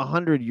 1 of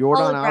 100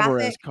 Yordan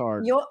Alvarez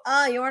card.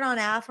 Yordan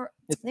Alvarez.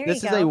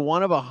 This is a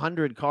 1 of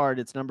 100 card.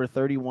 It's number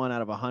 31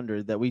 out of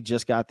 100 that we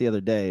just got the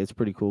other day. It's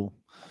pretty cool.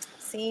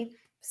 See?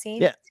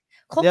 Yeah.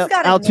 Cole's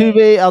got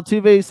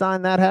Altuve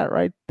signed that hat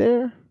right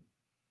there.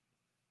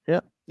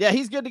 Yep. Yeah,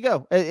 he's good to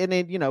go.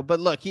 And but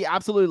look, he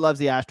absolutely loves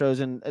the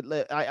Astros, and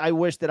I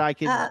wish that I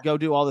could go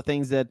do all the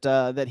things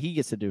that he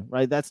gets to do.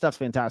 Right, that stuff's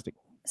fantastic.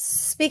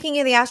 Speaking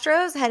of the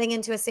Astros, heading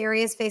into a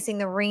series facing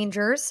the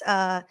Rangers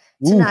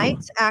tonight.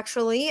 Ooh.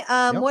 Actually,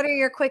 what are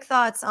your quick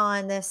thoughts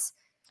on this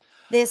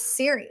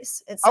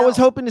series itself? I was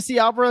hoping to see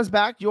Alvarez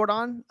back,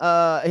 Yordan.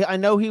 I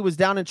know he was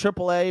down in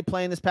AAA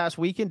playing this past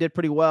weekend, did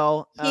pretty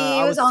well.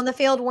 He was on the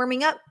field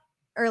warming up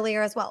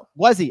earlier as well.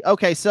 Was he?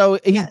 Okay, so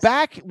he's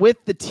back with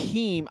the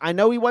team. I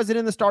know he wasn't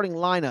in the starting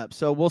lineup,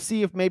 so we'll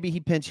see if maybe he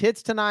pinch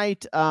hits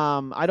tonight.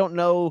 I don't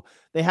know.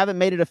 They haven't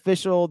made it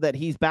official that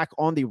he's back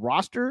on the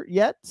roster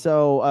yet,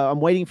 so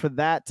I'm waiting for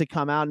that to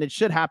come out, and it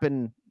should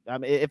happen.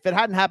 If it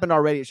hadn't happened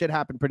already, it should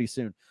happen pretty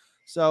soon.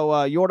 So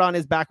Yordan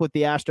is back with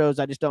the Astros.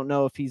 I just don't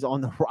know if he's on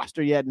the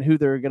roster yet and who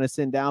they're going to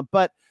send down,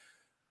 but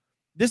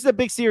this is a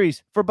big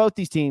series for both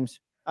these teams.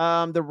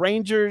 The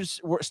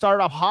Rangers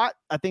started off hot.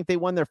 I think they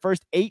won their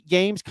first 8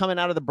 games coming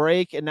out of the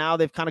break, and now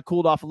they've kind of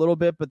cooled off a little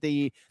bit, but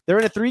they're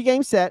in a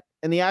 3-game set,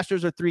 and the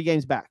Astros are 3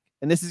 games back.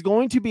 And this is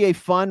going to be a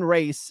fun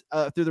race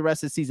through the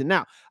rest of the season.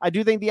 Now, I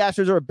do think the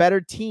Astros are a better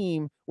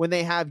team when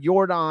they have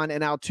Yordan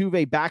and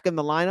Altuve back in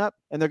the lineup,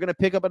 and they're going to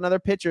pick up another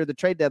pitcher at the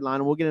trade deadline,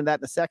 and we'll get into that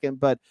in a second.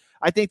 But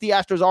I think the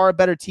Astros are a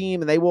better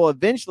team, and they will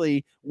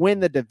eventually win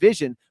the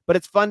division. But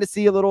it's fun to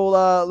see a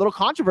little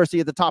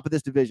controversy at the top of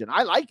this division.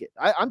 I like it.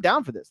 I'm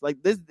down for this. Like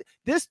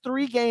this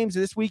 3 games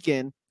this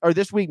weekend, or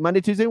this week,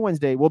 Monday, Tuesday,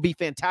 Wednesday, will be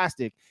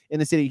fantastic in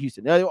the city of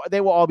Houston.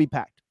 They will all be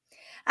packed.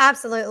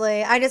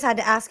 Absolutely. I just had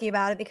to ask you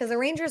about it because the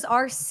Rangers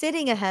are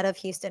sitting ahead of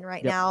Houston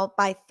right now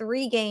by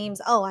 3 games.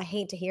 Oh, I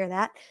hate to hear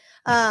that.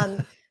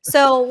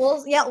 So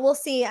we'll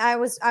see. I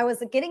was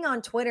getting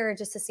on Twitter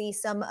just to see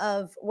some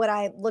of what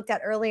I looked at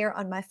earlier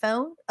on my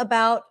phone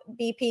about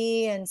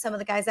BP and some of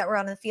the guys that were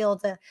on the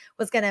field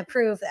was going to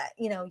prove that,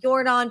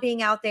 Yordan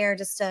being out there,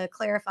 just to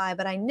clarify,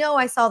 but I know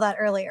I saw that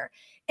earlier.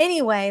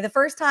 Anyway, the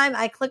first time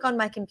I click on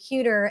my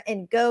computer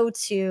and go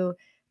to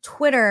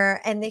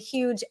Twitter and the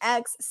huge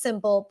X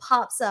symbol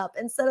pops up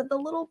instead of the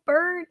little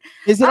bird.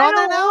 Is it on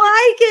there now?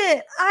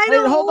 I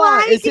don't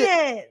like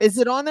it. Is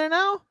it on there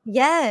now?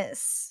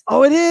 Yes.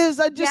 Oh, it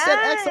is. I just said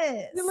X.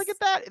 Look at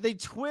that.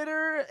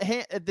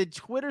 The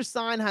Twitter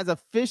sign has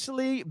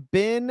officially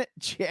been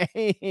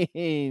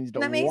changed.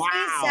 That makes me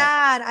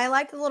sad. I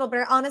like the little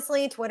bird.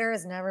 Honestly, Twitter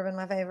has never been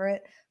my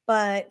favorite,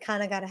 but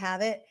kind of got to have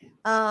it.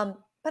 But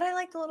I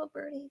like the little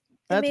birdie.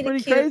 That's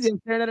pretty crazy. I'm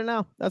staring at it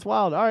now. That's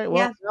wild. All right.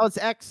 Well, now it's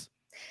X.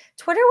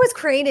 Twitter was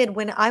created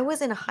when I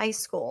was in high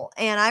school,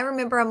 and I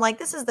remember I'm like,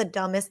 this is the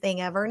dumbest thing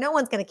ever. No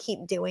one's going to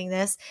keep doing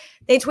this.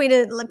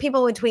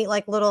 People would tweet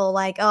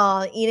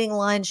eating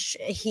lunch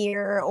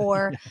here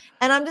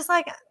and I'm just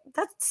like,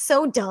 that's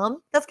so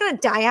dumb. That's going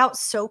to die out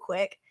so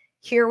quick.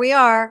 Here we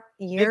are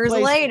years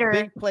later.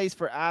 Big place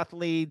for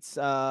athletes,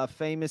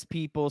 famous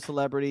people,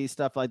 celebrities,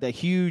 stuff like that.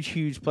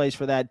 Huge place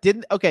for that.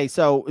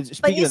 So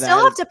but you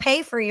still have to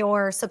pay for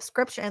your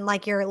subscription,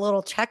 like your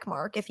little check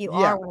mark if you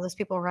are one of those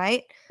people,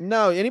 right?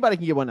 No, anybody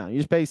can get one now. You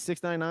just pay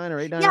 $6.99 or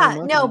 $8.99. Yeah,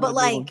 no, but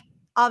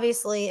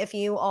obviously if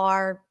you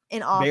are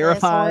in office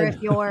verified, or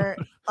if you're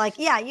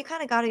you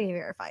kind of got to be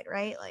verified,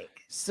 right?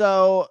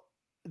 So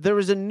there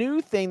was a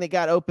new thing that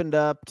got opened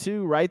up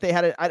too, right? They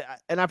had it,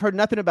 and I've heard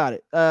nothing about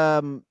it.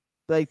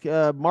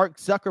 Mark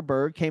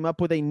Zuckerberg came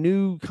up with a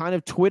new kind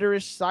of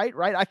Twitterish site,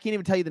 right? I can't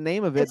even tell you the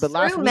name of it, but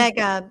last week,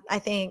 Mega, I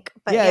think.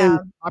 But it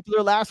was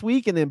popular last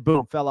week, and then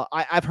boom, fell out.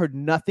 I've heard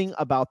nothing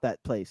about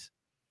that place,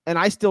 and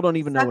I still don't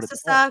even know what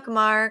it's called.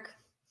 Mark.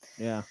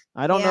 Yeah,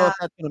 I don't know if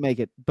that's gonna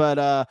make it,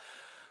 but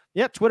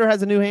Twitter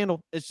has a new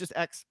handle. It's just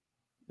X.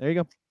 There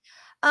you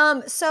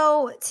go.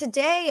 So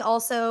today,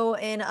 also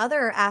in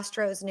other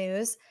Astros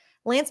news,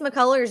 Lance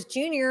McCullers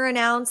Jr.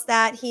 announced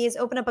that he's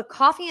opened up a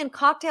coffee and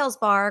cocktails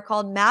bar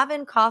called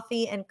Mavin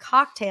Coffee and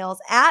Cocktails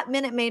at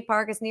Minute Maid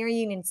Park. It's near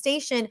Union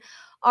Station.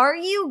 Are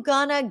you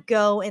gonna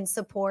go and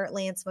support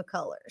Lance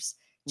McCullers,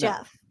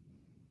 Jeff?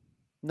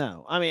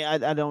 No. I mean,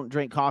 I don't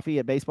drink coffee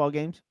at baseball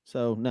games,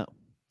 so no.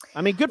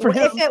 I mean, good for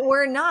him. If it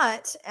were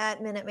not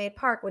at Minute Maid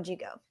Park, would you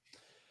go?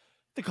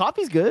 The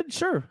coffee's good,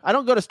 sure. I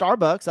don't go to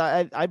Starbucks.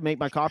 I'd make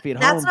my coffee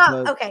at home. That's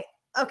not okay.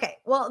 Okay,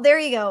 well, there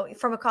you go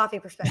from a coffee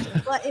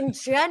perspective. But in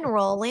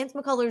general, Lance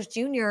McCullers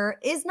Jr.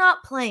 is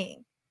not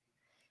playing.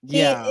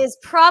 He is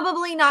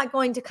probably not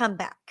going to come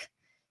back.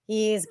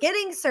 He's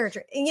getting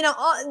surgery. You know,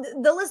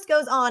 the list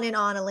goes on and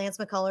on of Lance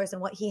McCullers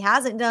and what he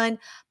hasn't done.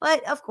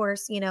 But of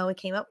course, you know, it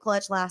came up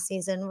clutch last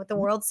season with the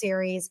World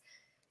Series,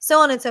 so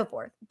on and so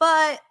forth.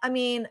 But I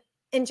mean,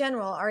 in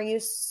general, are you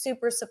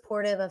super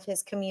supportive of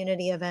his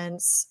community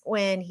events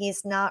when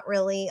he's not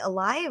really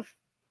alive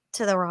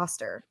to the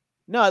roster?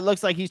 No, it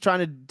looks like he's trying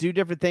to do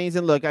different things.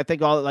 And look, I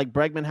think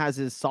Bregman has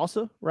his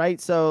salsa,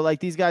 right? So like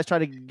these guys try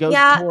to go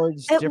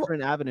towards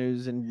different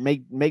avenues and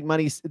make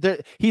money.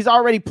 He's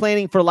already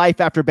planning for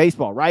life after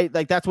baseball, right?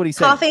 Like that's what he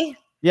said. Coffee.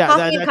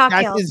 And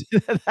cocktails.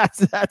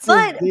 That's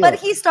but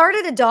he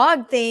started a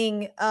dog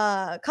thing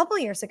a couple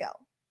of years ago.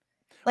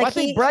 Like I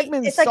think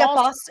Bregman's it's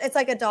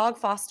like a dog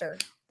foster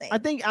thing. I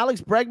think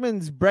Alex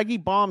Bregman's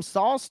Breggy Bomb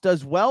sauce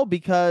does well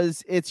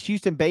because it's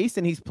Houston based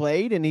and he's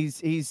played and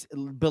he's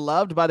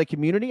beloved by the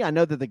community. I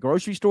know that the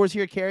grocery stores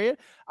here carry it.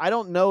 I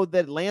don't know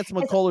that Lance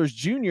McCullers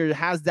Jr.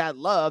 has that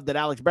love that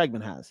Alex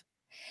Bregman has.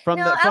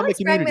 Alex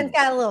Bregman's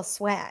got a little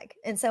swag.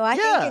 And so I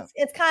think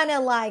it's kind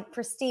of like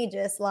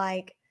prestigious.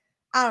 Like,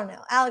 I don't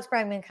know. Alex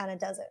Bregman kind of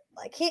does it.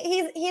 Like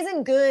he's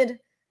in good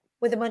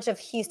with a bunch of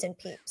Houston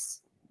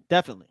peeps.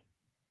 Definitely.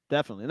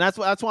 And that's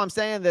why I'm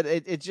saying that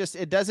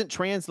it doesn't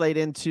translate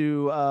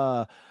into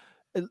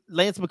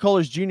Lance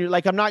McCullers Jr.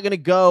 Like I'm not going to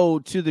go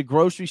to the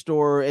grocery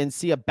store and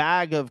see a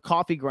bag of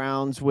coffee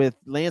grounds with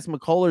Lance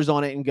McCullers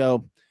on it and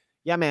go,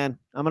 yeah, man,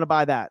 I'm going to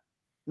buy that.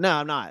 No,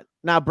 I'm not.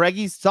 Now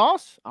Breggy's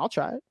sauce, I'll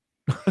try it.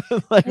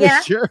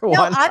 Sure. No,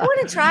 I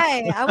want to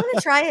try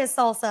his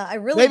salsa. I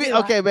really maybe. Do.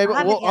 Okay, maybe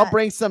I'll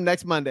bring some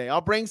next Monday.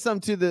 I'll bring some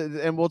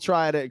and we'll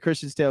try it at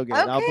Christian's Tailgate.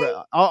 Okay.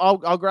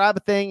 I'll grab a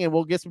thing and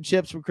we'll get some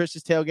chips from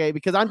Christian's Tailgate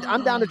because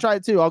I'm down to try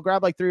it too. I'll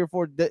grab like 3 or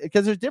 4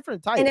 because there's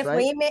different types. And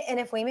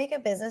if we make a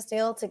business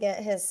deal to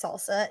get his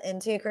salsa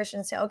into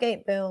Christian's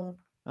Tailgate, boom.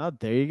 Oh,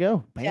 there you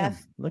go. Bam.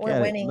 Jeff, Look we're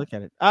at winning. it. Look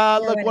at it.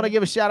 Want to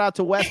give a shout out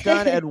to Wes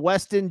Dunn at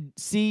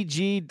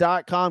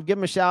WestonCG.com. Give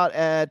him a shout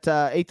at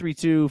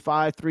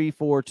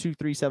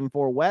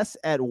 832-534-2374. Wes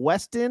at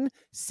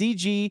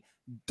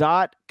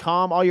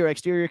WestonCG.com. All your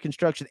exterior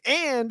construction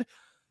and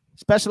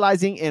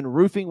specializing in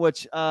roofing,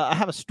 which I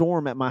have a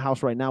storm at my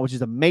house right now, which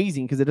is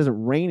amazing because it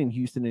doesn't rain in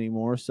Houston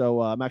anymore.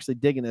 So I'm actually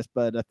digging this,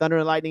 but thunder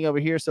and lightning over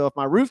here. So if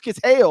my roof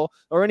gets hail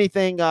or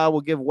anything,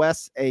 we'll give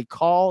Wes a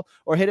call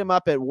or hit him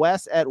up at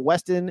Wes at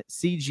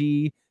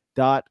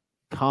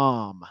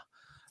WestonCG.com.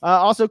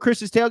 Also,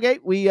 Chris's Tailgate,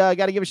 we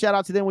got to give a shout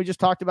out to them. We just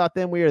talked about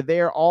them. We are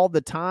there all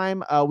the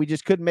time. We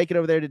just couldn't make it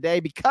over there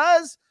today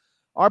because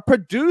our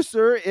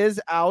producer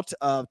is out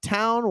of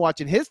town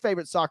watching his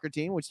favorite soccer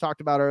team, which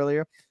talked about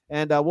earlier.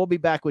 And we'll be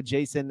back with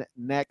Jason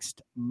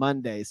next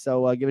Monday.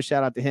 So give a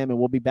shout out to him, and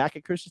we'll be back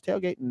at Chris's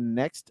Tailgate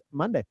next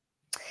Monday.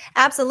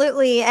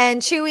 Absolutely.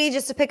 And Chewy,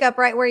 just to pick up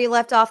right where you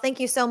left off, thank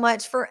you so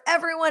much for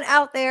everyone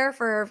out there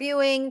for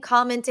viewing,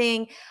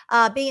 commenting,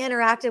 being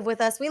interactive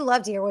with us. We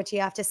love to hear what you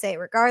have to say,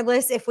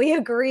 regardless if we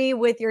agree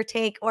with your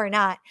take or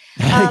not.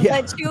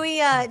 But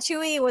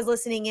Chewy was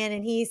listening in,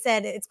 and he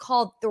said it's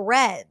called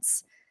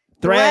Threads.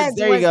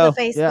 There you go.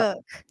 The Facebook.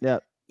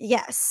 Yep.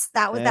 Yes,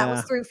 that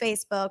was through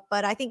Facebook,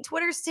 but I think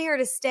Twitter's here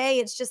to stay.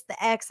 It's just the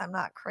X I'm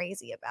not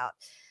crazy about.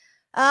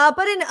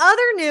 But in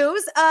other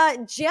news,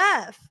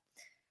 Jeff,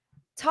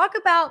 talk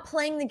about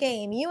playing the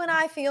game. You and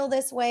I feel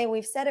this way.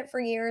 We've said it for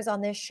years on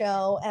this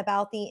show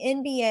about the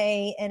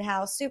NBA and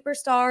how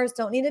superstars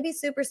don't need to be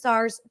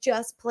superstars,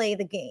 just play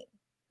the game,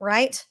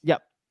 right?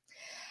 Yep.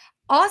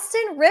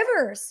 Austin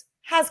Rivers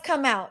has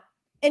come out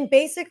and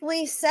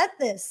basically said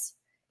this,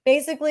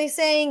 basically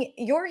saying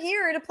you're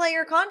here to play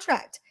your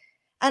contract.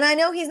 And I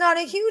know he's not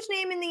a huge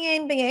name in the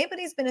NBA, but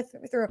he's been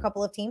through a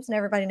couple of teams and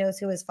everybody knows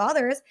who his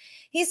father is.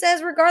 He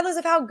says, regardless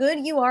of how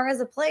good you are as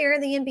a player,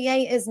 the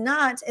NBA is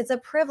not. It's a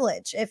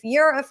privilege. If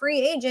you're a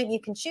free agent, you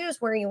can choose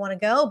where you want to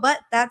go, but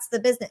that's the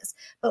business.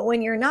 But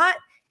when you're not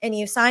and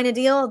you sign a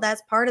deal,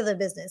 that's part of the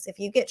business. If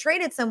you get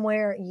traded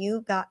somewhere,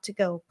 you got to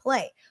go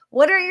play.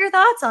 What are your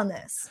thoughts on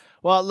this?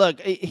 Well, look,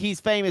 he's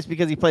famous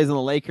because he plays in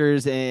the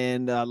Lakers,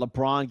 and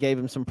LeBron gave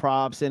him some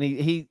props, and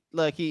he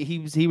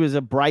was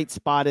a bright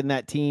spot in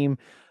that team.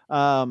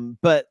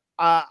 But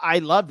I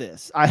love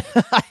this. I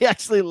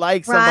actually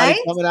like somebody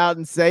coming out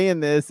and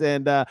saying this,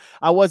 and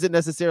I wasn't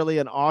necessarily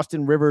an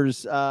Austin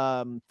Rivers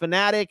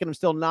fanatic, and I'm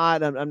still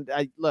not. I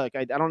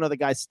don't know the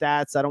guy's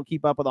stats. I don't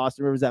keep up with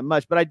Austin Rivers that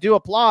much, but I do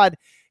applaud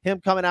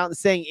him coming out and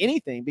saying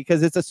anything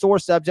because it's a sore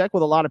subject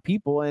with a lot of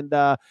people, and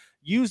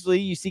usually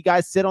you see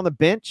guys sit on the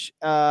bench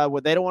where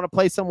they don't want to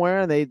play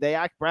somewhere and they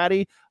act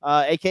bratty,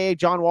 aka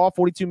John Wall,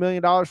 $42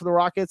 million for the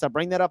Rockets. I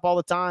bring that up all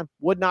the time.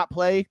 Would not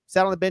play,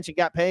 sat on the bench and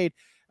got paid.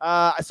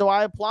 So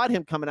I applaud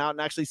him coming out and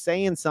actually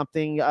saying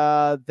something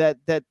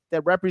that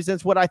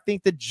represents what I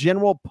think the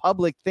general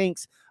public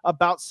thinks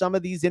about some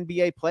of these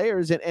NBA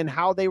players and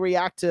how they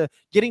react to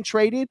getting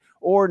traded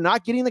or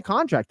not getting the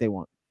contract they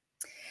want.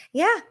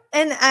 Yeah.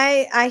 And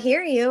I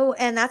hear you.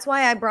 And that's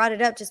why I brought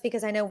it up, just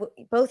because I know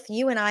both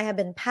you and I have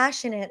been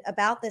passionate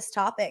about this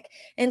topic.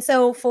 And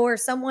so for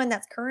someone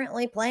that's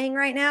currently playing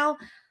right now,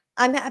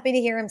 I'm happy to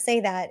hear him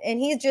say that. And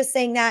he's just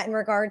saying that in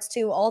regards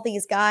to all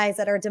these guys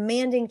that are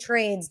demanding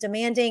trades,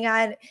 demanding,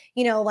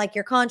 like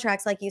your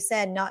contracts, like you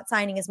said, not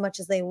signing as much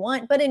as they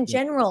want. But in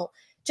general,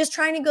 just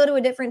trying to go to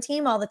a different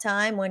team all the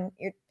time when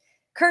your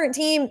current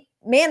team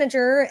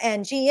manager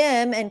and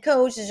GM and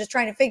coach is just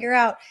trying to figure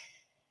out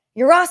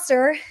your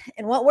roster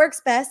and what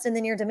works best. And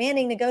then you're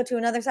demanding to go to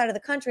another side of the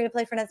country to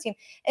play for another team.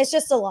 It's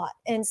just a lot.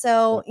 And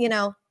so,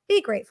 be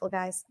grateful,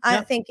 guys.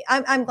 I think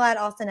I'm glad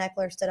Austin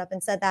Eckler stood up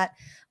and said that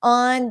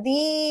on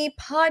the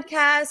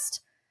podcast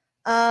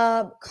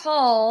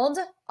called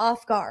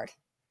Off Guard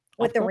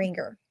with the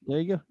Ringer. There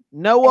you go.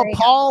 Noah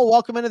Paul,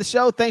 welcome into the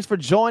show. Thanks for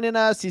joining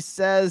us. He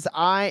says,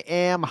 I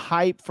am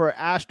hyped for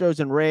Astros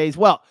and Rays.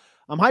 Well,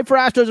 I'm hyped for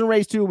Astros and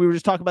Rays too. We were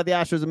just talking about the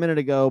Astros a minute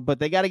ago, but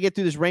they got to get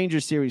through this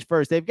Rangers series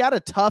first. They've got a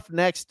tough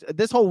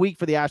this whole week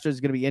for the Astros is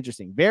going to be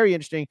interesting. Very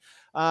interesting.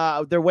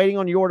 They're waiting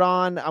on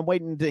Jordan. I'm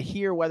waiting to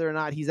hear whether or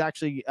not he's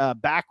actually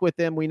back with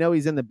them. We know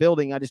he's in the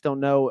building. I just don't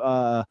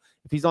know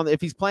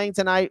if he's playing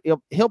tonight.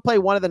 He'll play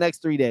one of the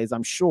next 3 days,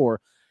 I'm sure.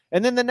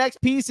 And then the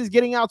next piece is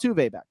getting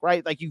Altuve back,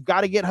 right? Like you've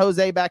got to get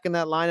Jose back in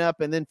that lineup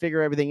and then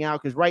figure everything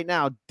out. Because right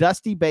now,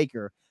 Dusty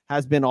Baker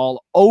has been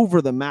all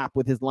over the map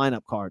with his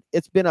lineup card.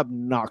 It's been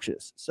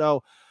obnoxious.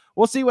 So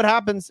we'll see what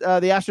happens. The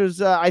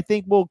Astros, I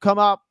think, will come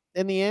up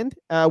in the end.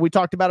 We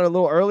talked about it a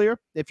little earlier.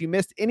 If you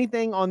missed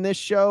anything on this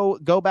show,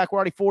 go back. We're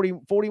already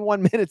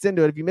 41 minutes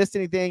into it. If you missed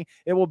anything,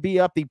 it will be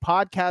up. The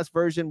podcast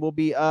version will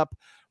be up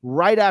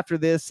right after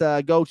this.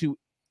 Go to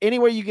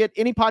anywhere you get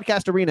any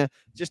podcast arena,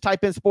 just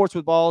type in Sports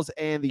with Balls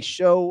and the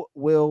show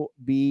will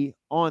be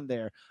on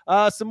there.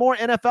 Some more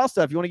NFL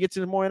stuff. You want to get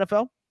to more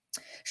NFL?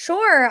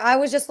 Sure. I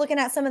was just looking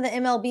at some of the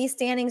MLB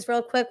standings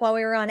real quick while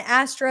we were on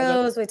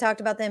Astros. We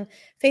talked about them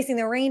facing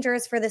the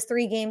Rangers for this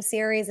 3-game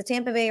series. The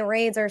Tampa Bay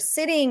Rays are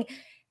sitting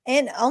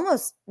and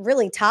almost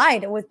really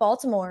tied with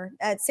Baltimore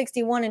at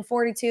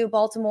 61-42.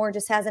 Baltimore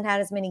just hasn't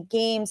had as many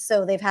games,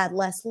 so they've had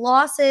less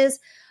losses.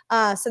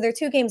 So they're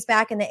 2 games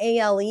back in the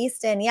AL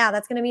East. And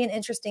that's going to be an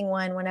interesting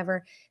one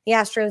whenever the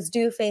Astros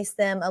do face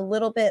them a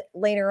little bit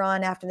later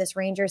on after this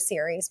Rangers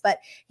series. But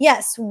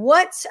yes,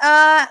 what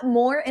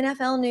more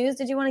NFL news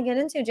did you want to get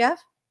into,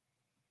 Jeff?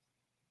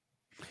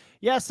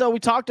 Yeah, so we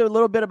talked a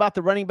little bit about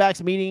the running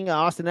backs meeting.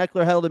 Austin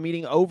Eckler held a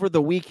meeting over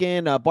the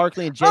weekend.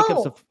 Barkley and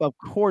Jacobs, of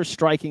course,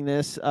 striking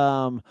this.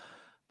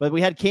 But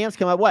we had Cam's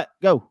come up. What?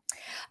 Go.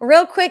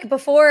 Real quick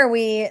before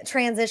we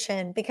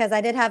transition, because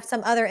I did have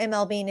some other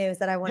MLB news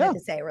that I wanted to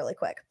say really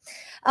quick.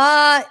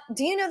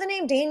 Do you know the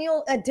name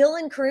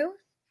Dylan Crew?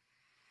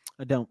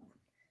 I don't.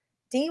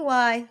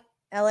 Dylan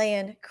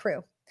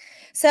Crew.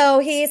 So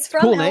he's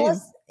from cool name.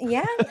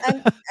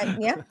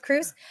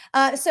 Cruz.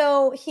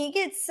 So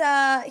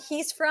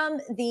he's from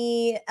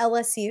the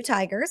LSU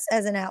Tigers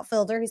as an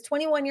outfielder. He's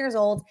 21 years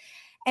old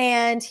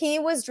and he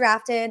was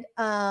drafted.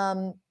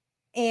 And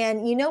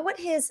you know what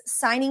his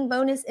signing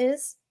bonus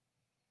is?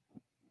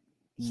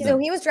 So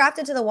he was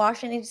drafted to the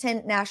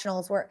Washington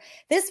Nationals,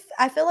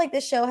 I feel like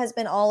this show has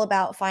been all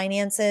about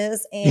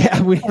finances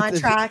and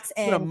contracts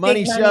and a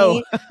money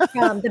show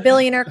from the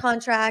billionaire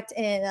contract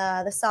in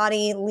the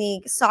Saudi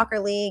league, soccer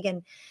league.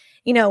 And,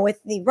 with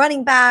the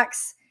running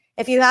backs,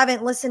 if you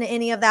haven't listened to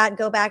any of that,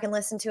 go back and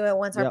listen to it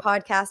once our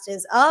podcast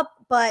is up.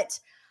 But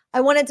I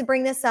wanted to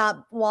bring this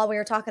up while we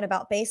were talking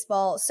about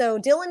baseball. So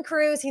Dylan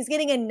Crews, he's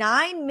getting a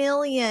 $9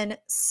 million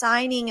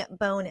signing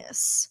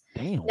bonus.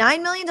 Damn.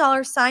 $9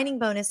 million signing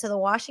bonus to the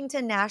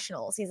Washington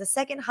Nationals. He's the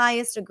second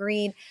highest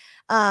agreed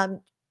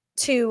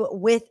to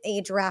with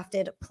a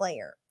drafted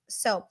player.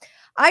 So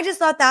I just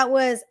thought that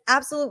was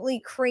absolutely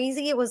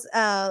crazy. It was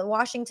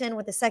Washington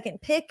with the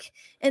second pick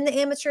in the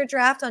amateur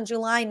draft on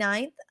July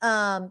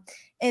 9th.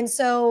 And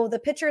so the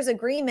pitcher's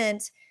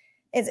agreement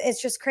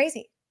it's just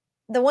crazy.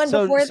 The one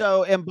before.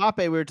 So Mbappe,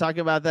 we were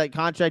talking about that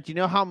contract. You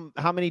know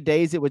how many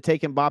days it would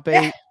take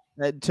Mbappe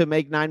to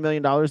make $9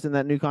 million in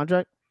that new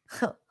contract?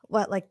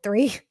 What, like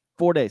 3?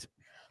 4 days.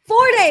 4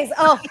 days.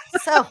 Oh,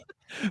 so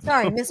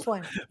sorry, missed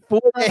one. 4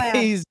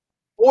 days.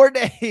 4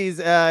 days,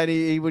 and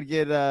he would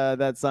get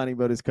that signing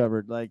bonus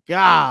covered. Like,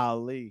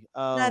 golly,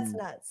 that's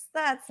nuts.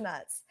 That's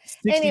nuts.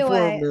 64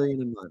 anyway,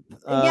 million a month.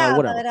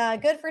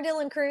 But good for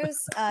Dylan Crews,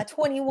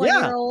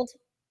 21-year-old,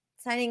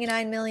 signing a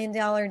 $9 million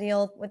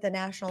deal with the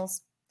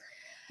Nationals.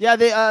 Yeah,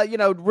 they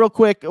real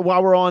quick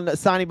while we're on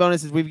signing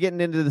bonuses, we've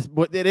getting into this.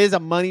 It is a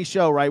money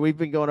show, right? We've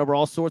been going over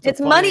all sorts of. It's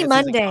Money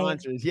Monday.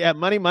 Yeah,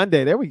 Money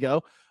Monday. There we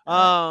go.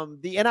 The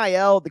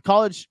NIL, the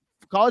college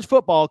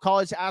football,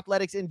 college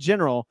athletics in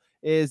general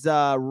is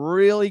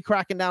really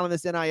cracking down on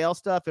this NIL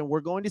stuff, and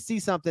we're going to see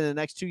something in the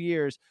next 2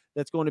 years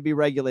that's going to be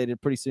regulated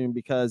pretty soon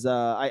because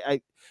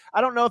I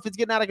don't know if it's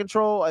getting out of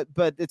control,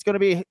 but it's going to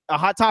be a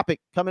hot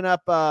topic coming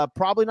up.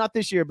 Probably not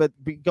this year, but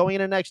going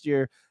into next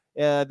year.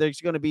 There's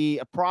going to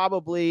be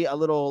probably a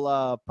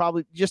little,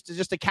 probably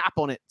just a cap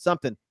on it,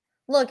 something.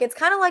 Look, it's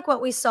kind of like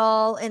what we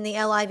saw in the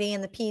LIV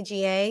and the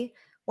PGA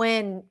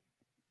when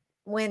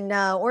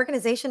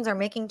organizations are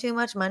making too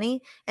much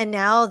money. And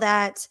now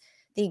that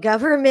the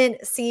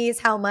government sees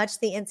how much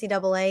the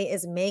NCAA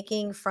is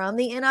making from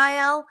the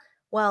NIL,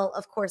 Well,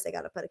 of course they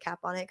got to put a cap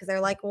on it because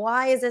they're like,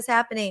 why is this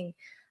happening?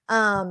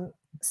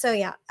 So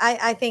yeah,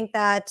 I think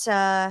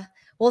that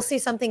we'll see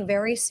something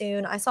very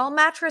soon. I saw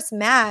Mattress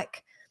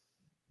Mac.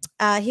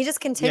 He just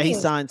continued. Yeah, he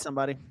signed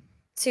somebody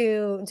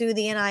to do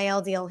the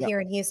NIL deal here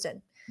in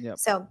Houston.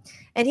 So,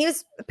 and he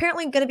was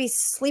apparently going to be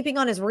sleeping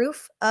on his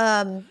roof.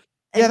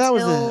 Yeah, that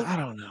was I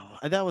don't know.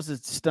 That was a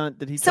stunt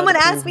that he. Someone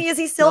asked me, is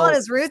he still on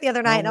his roof the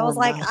other night? And I was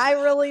like, I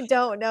really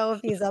don't know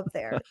if he's up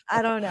there.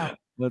 I don't know.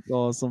 That's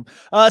awesome.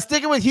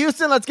 Sticking with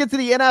Houston, let's get to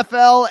the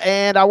NFL.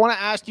 And I want to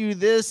ask you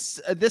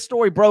this. This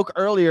story broke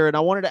earlier, and I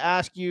wanted to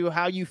ask you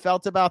how you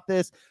felt about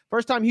this.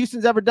 First time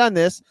Houston's ever done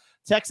this.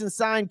 Texans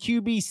signed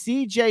QB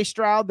CJ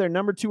Stroud, their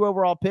number 2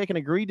 overall pick, and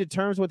agreed to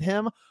terms with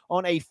him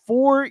on a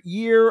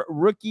 4-year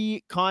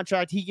rookie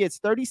contract. He gets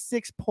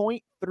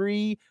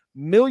 $36.3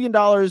 million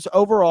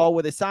overall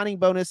with a signing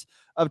bonus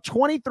of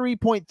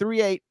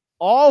 23.38,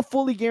 all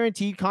fully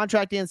guaranteed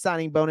contract and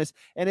signing bonus.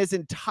 And his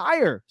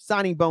entire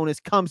signing bonus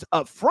comes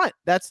up front.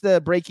 That's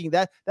the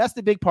that's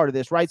the big part of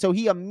this, right? So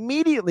he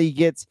immediately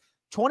gets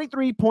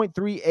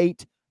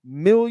 $23.38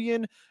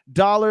 million.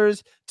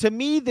 To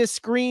me, this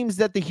screams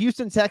that the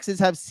Houston Texans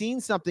have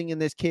seen something in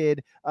this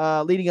kid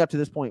leading up to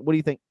this point. What do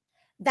you think?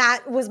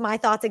 That was my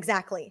thoughts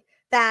exactly.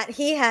 That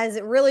he has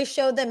really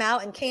showed them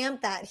out in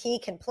camp that he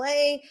can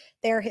play.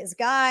 They're his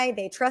guy.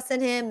 They trust in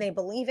him. They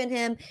believe in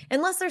him.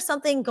 Unless there's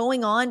something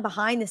going on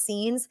behind the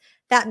scenes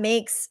that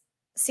makes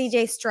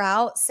CJ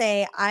Stroud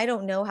say, I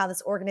don't know how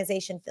this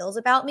organization feels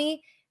about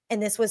me.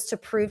 And this was to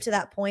prove to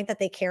that point that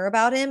they care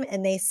about him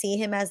and they see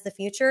him as the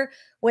future,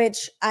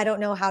 which I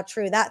don't know how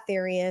true that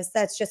theory is.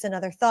 That's just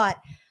another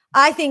thought.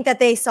 I think that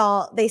they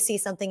see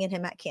something in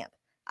him at camp.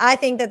 I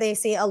think that they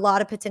see a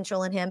lot of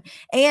potential in him.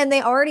 And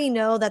they already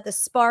know that the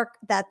spark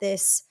that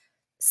this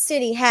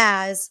city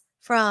has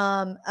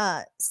from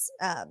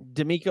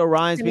DeMeco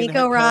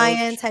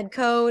Ryans head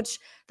coach,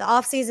 the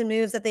offseason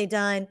moves that they've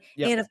done,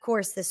 and of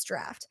course this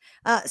draft.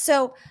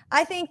 So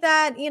I think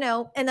that,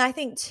 and I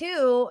think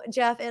too,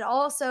 Jeff, it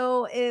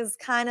also is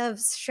kind of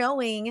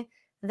showing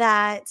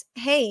that,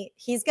 hey,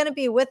 he's going to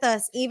be with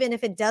us even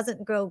if it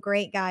doesn't go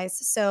great,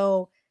 guys.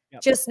 So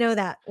just know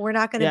that we're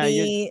not going to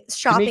be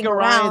shopping DeMeco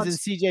around. Ryans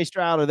and CJ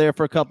Stroud are there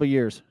for a couple of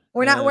years.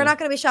 We're not going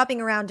to be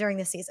shopping around during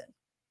the season.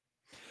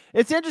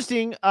 It's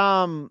interesting.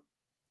 They're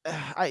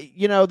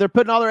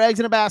putting all their eggs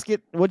in a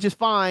basket, which is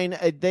fine.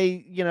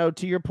 They,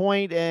 to your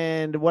point,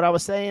 and what I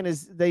was saying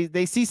is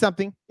they see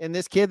something in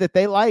this kid that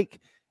they like.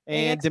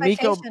 And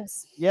DeMeco,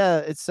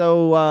 it's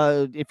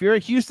so if you're a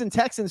Houston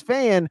Texans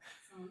fan,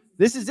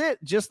 this is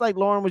it. Just like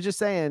Lauren was just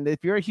saying,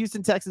 if you're a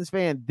Houston Texans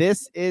fan,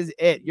 this is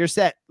it. You're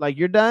set. Like,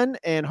 you're done,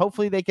 and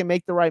hopefully they can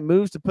make the right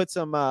moves to put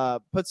some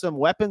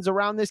weapons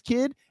around this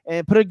kid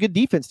and put a good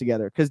defense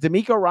together. Because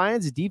DeMeco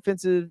Ryans is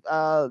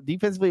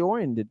defensively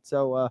oriented.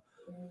 So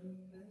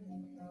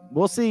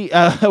we'll see.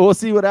 We'll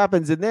see what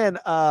happens. And then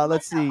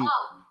let's see.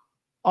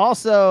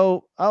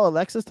 Also,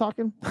 Alexa's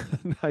talking.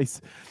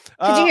 Nice.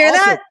 Did you hear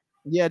that?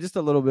 Yeah, just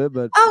a little bit,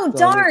 but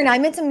darn, I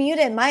meant to mute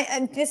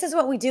it. This is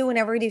what we do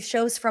whenever we do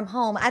shows from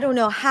home. I don't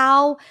know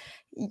how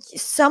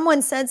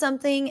someone said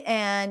something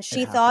and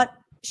she thought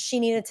she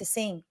needed to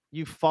sing.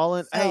 You've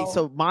fallen. I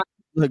don't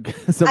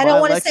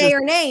want to say her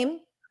name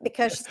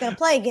because she's gonna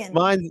play again.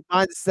 Mine's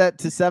set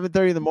to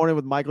 7:30 in the morning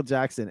with Michael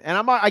Jackson, and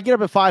I get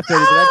up at 5:30. But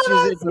that's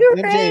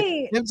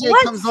usually MJ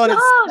comes on at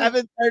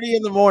 7:30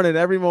 in the morning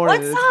every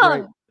morning. What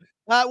song?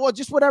 Well,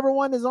 just whatever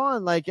one is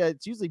on. Like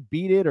it's usually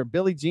Beat It or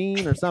Billie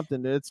Jean or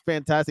something. It's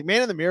fantastic.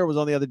 Man in the Mirror was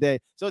on the other day.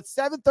 So it's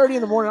 7:30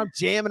 in the morning. I'm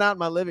jamming out in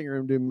my living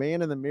room doing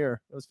Man in the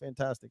Mirror. It was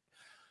fantastic.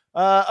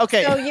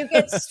 Okay. So you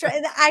get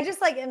straight. I just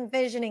like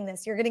envisioning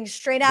this. You're getting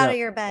straight out of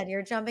your bed.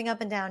 You're jumping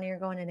up and down. And you're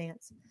going to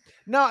dance.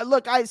 No,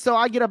 look, I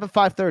get up at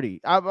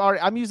 5:30.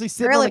 I'm usually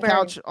sitting on the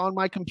couch on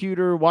my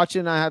computer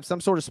watching. I have some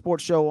sort of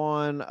sports show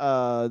on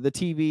the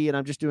TV, and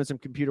I'm just doing some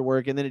computer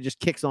work, and then it just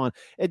kicks on.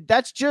 I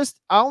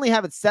only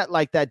have it set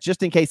like that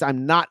just in case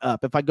I'm not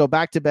up. If I go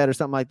back to bed or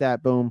something like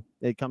that, boom,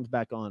 it comes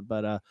back on.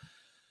 But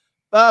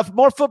for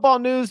more football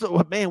news,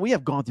 man, we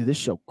have gone through this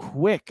show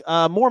quick.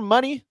 More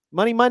Money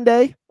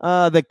Monday.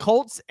 The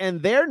Colts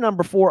and their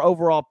number 4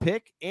 overall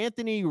pick,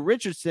 Anthony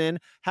Richardson,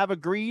 have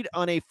agreed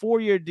on a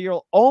 4-year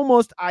deal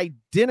almost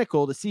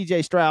identical to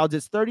CJ Stroud's.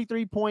 It's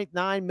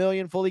 $33.9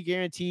 million fully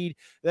guaranteed.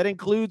 That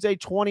includes a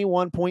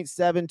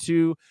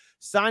 21.72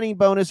 signing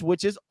bonus,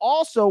 which is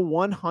also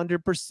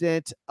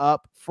 100%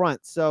 up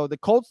front. So the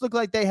Colts look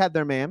like they had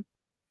their man.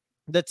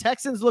 The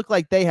Texans look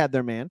like they had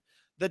their man.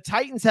 The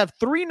Titans have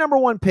 3 number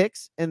 1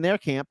 picks in their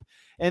camp.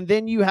 And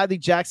then you have the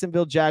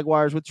Jacksonville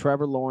Jaguars with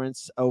Trevor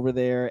Lawrence over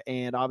there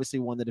and obviously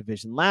won the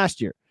division last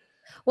year.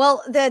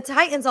 Well, the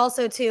Titans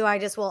also, too, I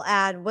just will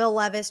add, Will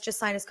Levis just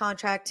signed his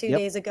contract 2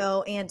 days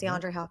ago and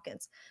DeAndre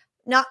Hopkins.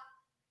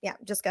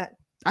 Just go ahead.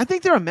 I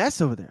think they're a mess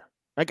over there.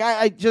 Like,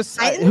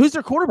 who's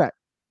their quarterback?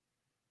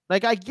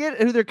 Like, I get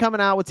who they're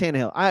coming out with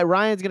Tannehill.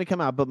 Ryan's going to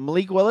come out, but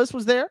Malik Willis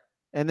was there.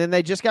 And then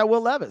they just got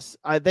Will Levis.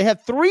 They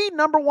have 3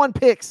 number 1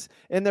 picks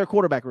in their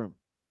quarterback room.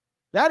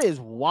 That is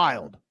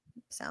wild.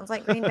 Sounds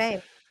like Green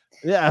Bay.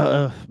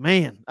 Yeah,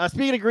 man.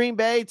 Speaking of Green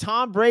Bay,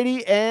 Tom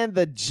Brady and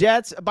the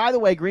Jets. By the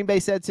way, Green Bay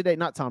said today,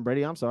 not Tom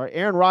Brady, I'm sorry,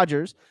 Aaron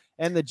Rodgers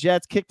and the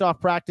Jets kicked off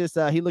practice.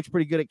 He looks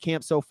pretty good at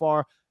camp so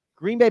far.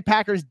 Green Bay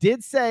Packers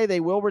did say they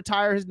will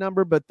retire his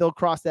number, but they'll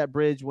cross that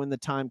bridge when the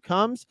time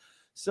comes.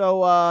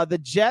 So the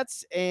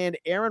Jets and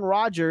Aaron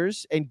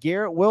Rodgers and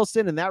Garrett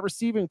Wilson and that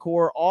receiving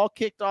core all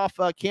kicked off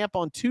camp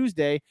on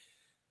Tuesday.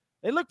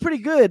 They look pretty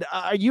good.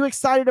 Are you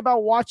excited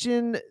about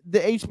watching the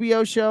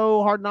HBO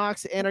show Hard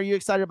Knocks? And are you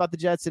excited about the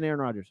Jets and Aaron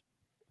Rodgers?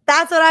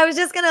 That's what I was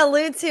just going to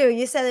allude to.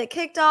 You said it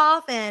kicked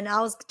off, and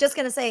I was just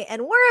going to say,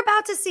 and we're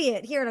about to see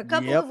it here in a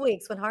couple of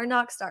weeks when Hard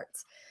Knocks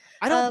starts.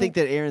 I don't think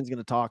that Aaron's going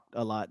to talk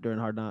a lot during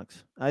Hard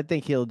Knocks. I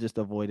think he'll just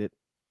avoid it.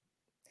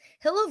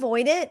 He'll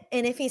avoid it,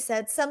 and if he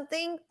said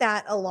something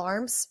that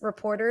alarms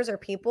reporters or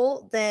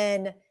people,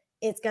 then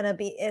it's going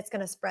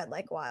to spread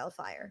like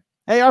wildfire.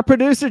 Hey, our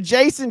producer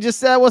Jason just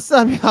said, "What's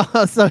up,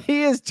 y'all?" So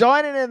he is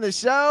joining in the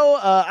show.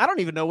 I don't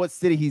even know what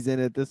city he's in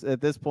at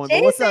this point.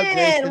 Jason, but what's up,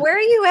 Jason? Where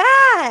are you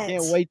at?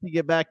 Can't wait to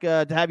get back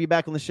to have you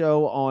back on the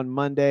show on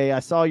Monday. I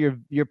saw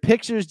your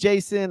pictures,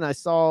 Jason. I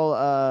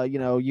saw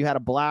you had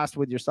a blast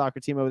with your soccer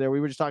team over there. We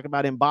were just talking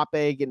about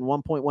Mbappe getting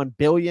 1.1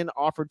 billion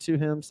offered to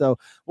him. So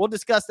we'll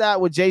discuss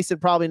that with Jason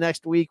probably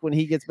next week when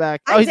he gets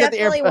back. He's at the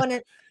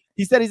airport.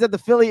 He said he's at the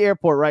Philly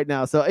airport right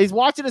now. So he's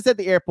watching us at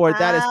the airport.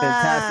 That is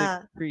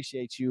fantastic.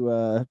 Appreciate you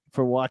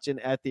for watching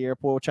at the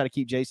airport. We'll try to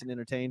keep Jason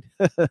entertained.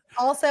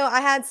 Also,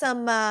 I had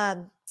some I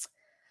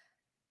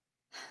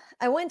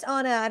went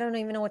on I don't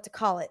even know what to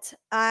call it.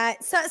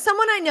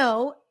 Someone I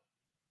know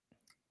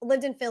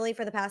lived in Philly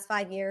for the past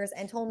 5 years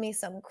and told me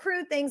some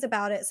crude things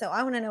about it. So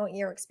I want to know what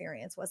your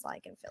experience was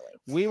like in Philly.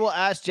 We will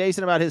ask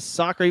Jason about his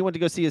soccer. He went to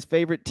go see his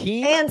favorite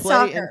team and play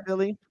soccer in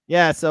Philly.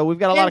 Yeah, so we've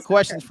got a lot of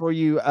questions for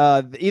you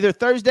either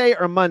Thursday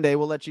or Monday.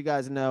 We'll let you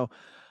guys know.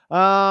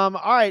 All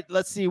right,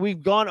 let's see.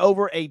 We've gone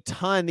over a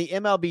ton. The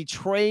MLB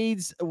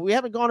trades. We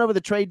haven't gone over the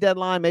trade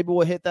deadline. Maybe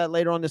we'll hit that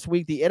later on this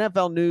week. The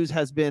NFL news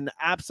has been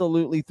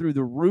absolutely through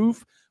the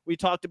roof. We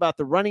talked about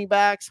the running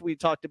backs. We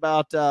talked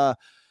about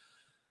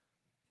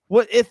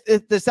what if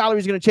the salary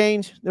is going to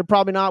change? They're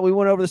probably not. We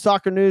went over the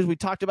soccer news. We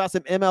talked about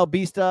some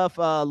MLB stuff.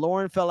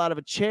 Lauren fell out of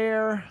a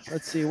chair.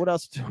 Let's see. What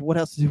else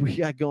do we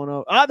got going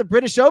on? The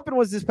British Open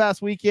was this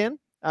past weekend.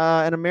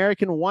 An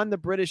American won the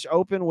British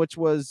Open, which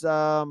was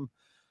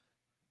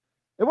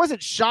it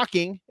wasn't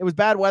shocking. It was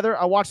bad weather.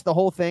 I watched the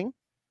whole thing.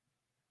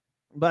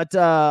 But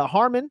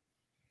Harmon,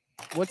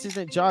 what's his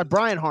name?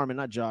 Brian Harmon,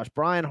 not Josh.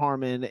 Brian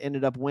Harmon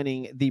ended up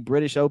winning the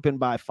British Open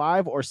by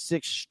 5 or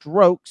 6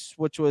 strokes,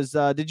 which was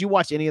did you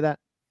watch any of that?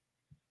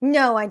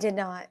 No, I did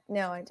not.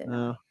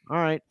 All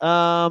right.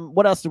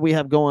 What else do we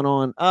have going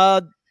on?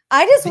 I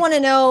just want to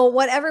know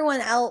what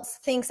everyone else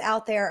thinks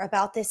out there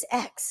about this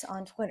X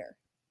on Twitter.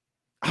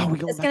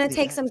 It's going to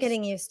take some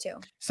getting used to.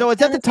 So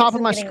it's at the top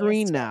of my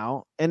screen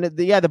now, and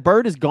the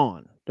bird is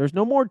gone. There's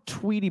no more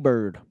Tweety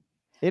Bird.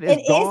 It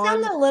is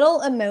on the little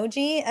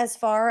emoji as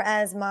far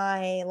as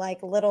my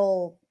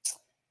little,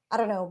 I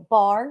don't know,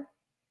 bar,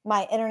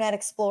 my Internet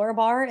Explorer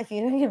bar, if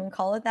you don't even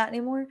call it that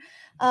anymore.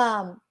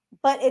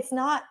 But it's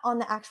not on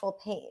the actual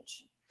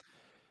page.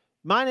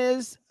 Mine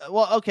is,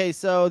 okay,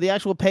 so the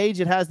actual page,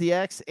 it has the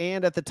X,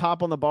 and at the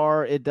top on the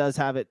bar, it does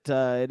have it.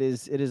 It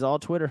is all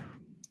Twitter.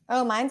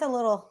 Oh, mine's a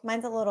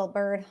little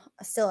bird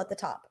still at the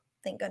top.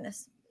 Thank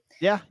goodness.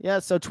 Yeah.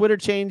 So Twitter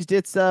changed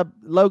its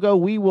logo.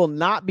 We will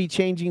not be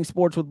changing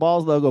Sports with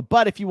Balls logo,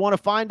 but if you want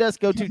to find us,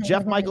 go to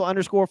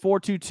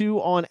JeffMichael_422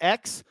 on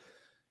X.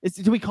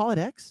 Do we call it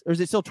X or is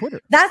it still Twitter?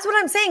 That's what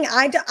I'm saying.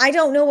 I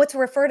don't know what to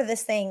refer to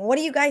this thing. What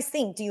do you guys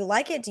think? Do you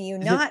like it? Do you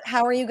not?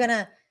 How are you going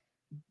to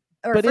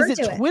refer to it? But is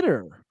it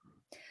Twitter?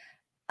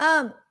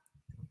 I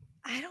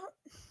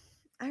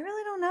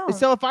really don't know.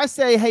 So if I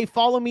say, hey,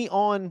 follow me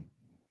on,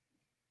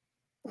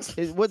 what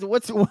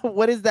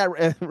is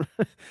that?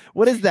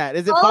 What is that?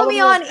 Is it follow me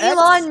on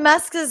Elon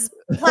Musk's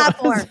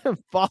platform?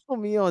 Follow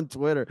me on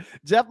Twitter,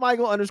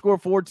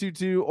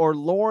 JeffMichael_422 or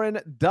Lauren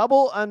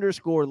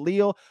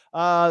 _Leal.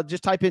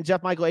 Just type in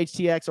Jeff Michael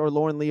HTX or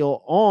Lauren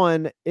Leal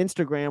on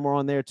Instagram. We're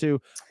on there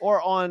too,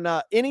 or on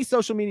any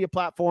social media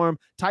platform.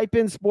 Type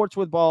in Sports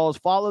with Balls.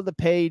 Follow the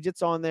page;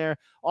 it's on there.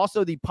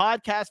 Also, the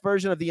podcast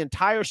version of the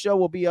entire show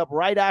will be up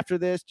right after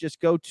this.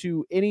 Just go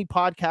to any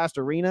podcast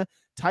arena.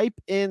 Type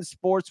in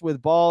Sports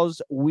with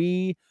Balls.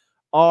 We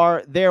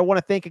are there. I want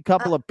to thank a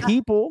couple of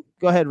people.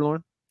 Go ahead,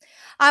 Lauren.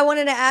 I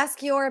wanted to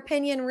ask your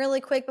opinion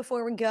really quick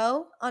before we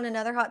go on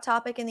another hot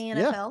topic in the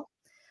NFL.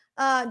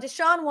 Yeah.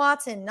 Deshaun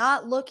Watson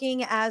not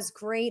looking as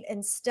great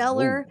and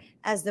stellar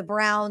as the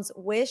Browns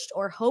wished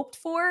or hoped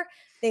for.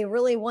 They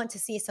really want to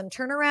see some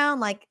turnaround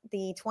like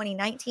the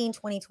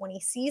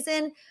 2019-2020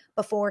 season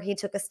before he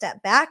took a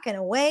step back and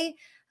away.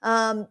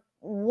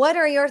 What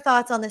are your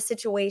thoughts on the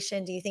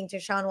situation? Do you think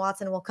Deshaun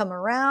Watson will come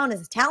around? Is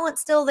his talent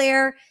still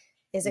there?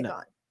 Is it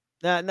gone?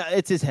 No,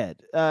 it's his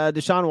head.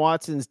 Deshaun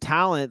Watson's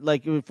talent,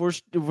 like if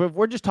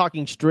we're just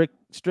talking strict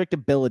strict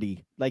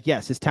ability. Like,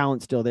 yes, his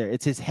talent's still there.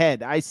 It's his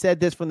head. I said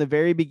this from the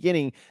very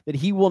beginning that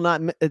he will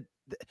not.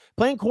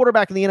 Playing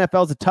quarterback in the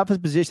NFL is the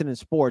toughest position in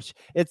sports.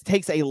 It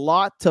takes a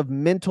lot of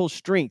mental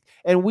strength.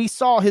 And we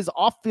saw his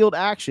off-field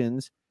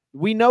actions.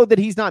 We know that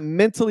he's not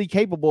mentally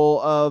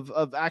capable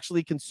of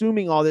actually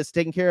consuming all this,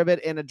 taking care of it,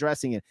 and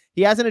addressing it.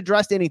 He hasn't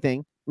addressed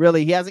anything,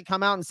 really. He hasn't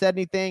come out and said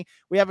anything.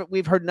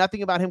 We've heard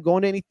nothing about him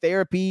going to any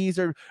therapies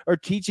or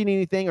teaching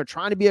anything or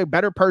trying to be a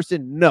better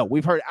person. No,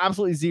 we've heard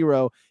absolutely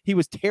zero. He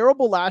was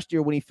terrible last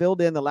year when he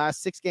filled in the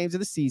last 6 games of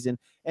the season,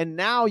 and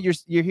now you're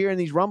hearing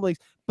these rumblings.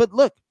 But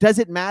look, does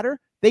it matter?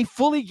 They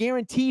fully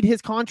guaranteed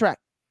his contract.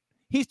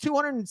 He's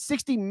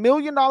 $260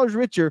 million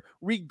richer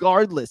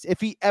regardless if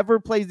he ever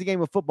plays the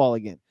game of football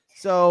again.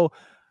 So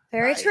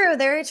very true.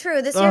 This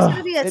year's going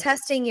to be a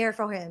testing year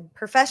for him.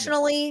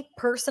 Professionally,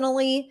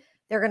 personally,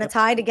 they're going to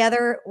tie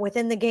together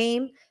within the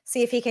game,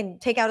 see if he can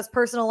take out his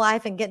personal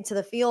life and get into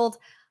the field.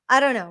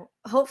 I don't know.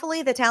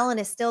 Hopefully the talent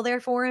is still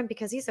there for him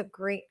because he's a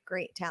great,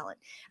 great talent.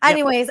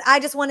 Anyways, I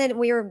just wanted,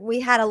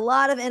 we had a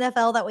lot of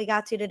NFL that we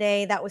got to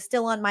today that was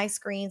still on my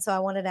screen. So I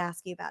wanted to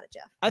ask you about it,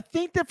 Jeff. I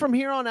think that from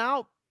here on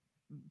out,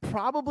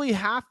 probably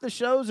half the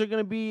shows are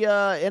going to be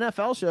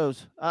NFL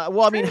shows.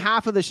 Well, I mean,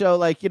 half of the show,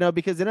 like,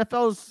 because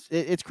NFL's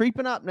it's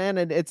creeping up, man.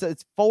 And it's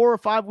 4 or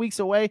 5 weeks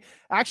away.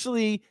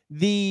 Actually,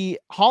 the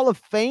Hall of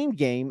Fame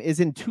game is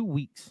in 2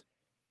 weeks.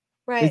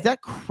 Right. Is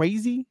that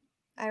crazy?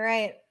 All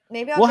right.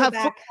 Maybe we'll have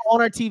football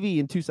on our TV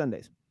in 2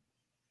 Sundays.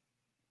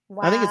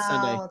 Wow. I think it's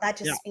Sunday. That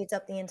just speeds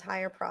up the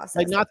entire process.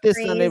 Like not this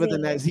Sunday, but the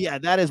next. Yeah,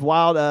 that is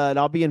wild. And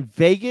I'll be in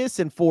Vegas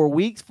in 4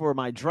 weeks for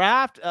my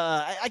draft.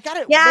 I got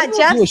it. Yeah,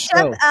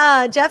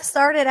 Jeff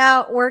started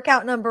out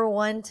workout number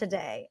 1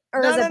 today.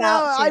 Or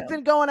no. I've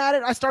been going at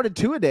it. I started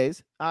 2 a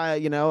days. I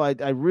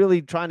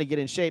really trying to get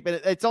in shape. And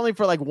it's only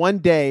for like 1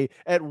 day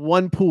at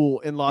one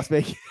pool in Las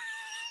Vegas.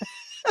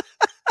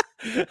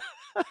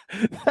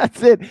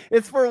 That's it.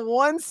 It's for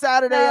one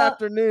Saturday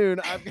afternoon.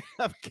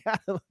 I've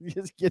got to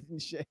just get in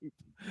shape.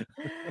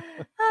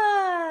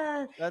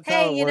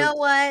 Hey, you know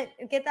what?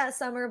 Get that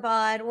summer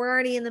bod. We're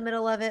already in the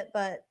middle of it,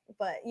 but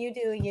you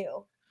do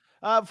you.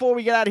 Before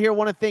we get out of here, I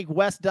want to thank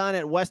Wes Dunn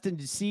at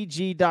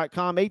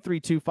westoncg.com,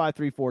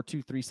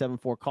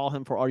 832-534-2374. Call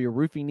him for all your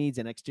roofing needs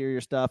and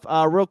exterior stuff.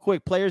 Real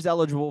quick, players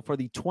eligible for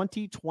the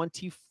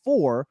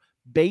 2024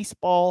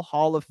 Baseball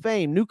Hall of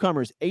Fame.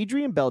 Newcomers,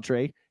 Adrian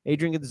Beltre,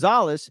 Adrian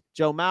Gonzalez,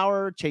 Joe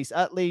Mauer, Chase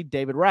Utley,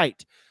 David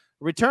Wright.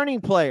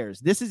 Returning players,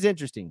 this is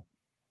interesting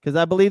because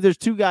I believe there's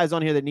 2 guys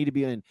on here that need to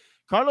be in.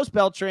 Carlos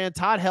Beltran,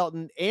 Todd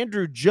Helton,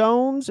 Andrew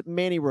Jones,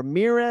 Manny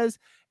Ramirez,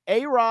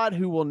 A-Rod,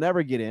 who will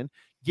never get in,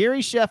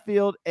 Gary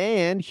Sheffield,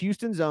 and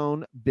Houston's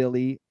own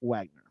Billy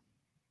Wagner.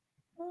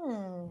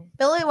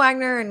 Billy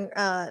Wagner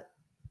and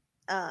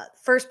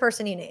first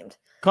person you named.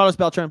 Carlos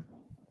Beltran.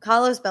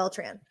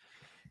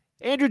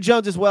 Andrew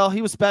Jones as well.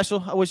 He was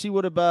special. I wish he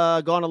would have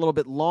gone a little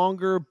bit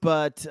longer,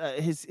 but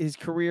his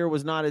career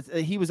was not as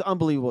he was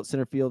unbelievable at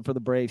center field for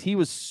the Braves. He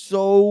was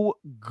so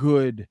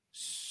good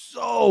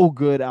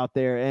out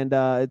there, and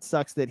it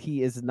sucks that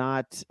he is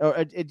not. Or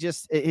it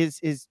just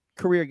his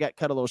career got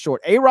cut a little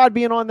short. A-Rod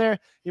being on there,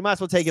 you might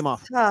as well take him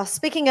off.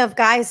 Speaking of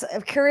guys,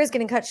 careers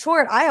getting cut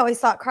short, I always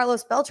thought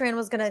Carlos Beltran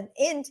was going to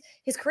end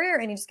his career,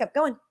 and he just kept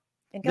going.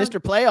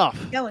 Mr. Playoff,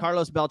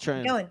 Carlos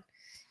Beltran. Going.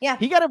 Yeah,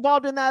 he got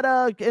involved in that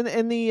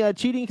in the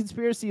cheating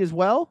conspiracy as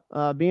well,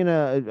 being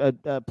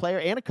a player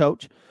and a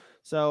coach.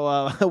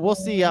 So we'll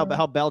see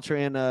how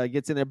Beltran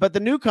gets in there. But the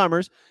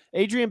newcomers: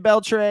 Adrian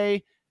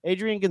Beltre,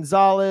 Adrian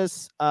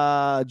Gonzalez,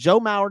 Joe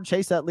Mauer,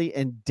 Chase Utley,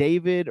 and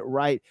David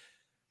Wright.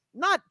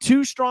 Not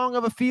too strong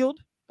of a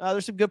field.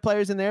 There's some good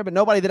players in there, but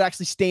nobody that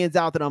actually stands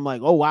out that I'm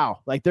like, oh wow,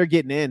 like they're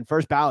getting in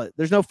first ballot.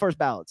 There's no first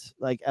ballots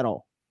like at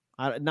all.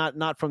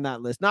 Not from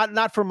that list.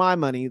 Not for my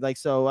money. Like,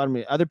 so I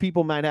mean, other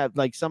people might have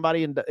like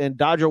somebody in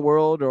Dodger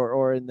World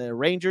or in the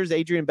Rangers,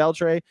 Adrian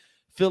Beltre,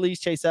 Phillies,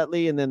 Chase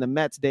Utley, and then the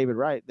Mets, David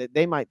Wright.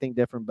 They might think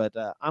different, but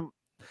I'm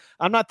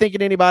not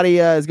thinking anybody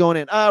is going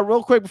in.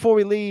 Real quick before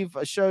we leave,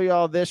 I'll show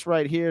y'all this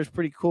right here. It's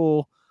pretty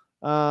cool.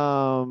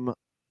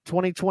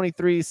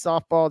 2023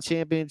 softball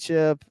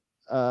championship.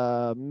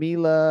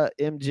 Mila,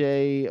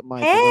 MJ,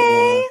 Michael.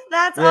 Hey,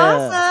 that's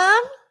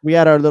awesome. We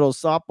had our little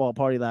softball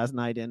party last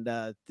night,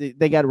 and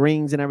they got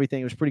rings and everything.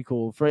 It was pretty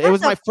cool. It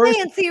was my first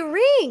fancy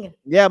ring.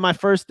 Yeah, my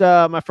first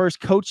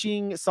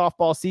coaching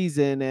softball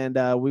season, and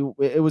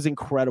it was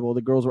incredible.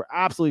 The girls were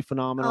absolutely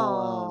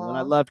phenomenal, and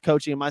I loved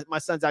coaching. My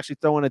son's actually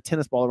throwing a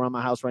tennis ball around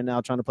my house right now,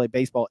 trying to play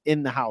baseball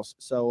in the house.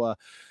 So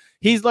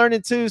he's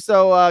learning too.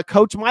 So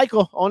Coach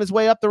Michael on his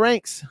way up the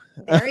ranks.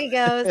 There he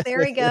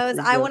goes.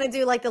 I want to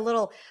do like the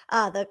little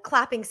the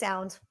clapping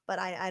sound, but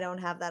I don't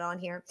have that on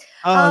here.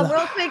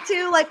 Real quick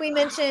too, like we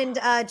mentioned,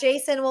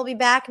 Jason will be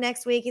back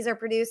next week. He's our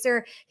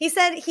producer. He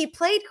said he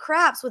played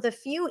craps with a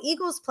few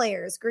Eagles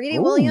players, Greedy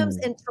Williams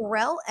and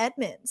Terrell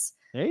Edmonds.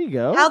 There you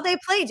go. How'd they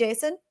play,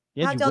 Jason?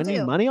 Yeah, How'd did you y'all win any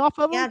do? money off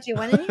of them? Yeah, did you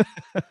win any?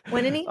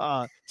 Win any?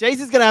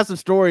 Jason's gonna have some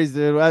stories,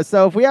 dude.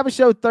 So if we have a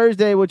show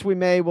Thursday, which we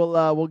may,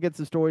 we'll get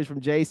some stories from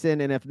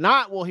Jason, and if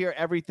not, we'll hear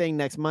everything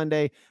next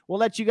Monday. We'll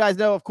let you guys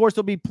know. Of course,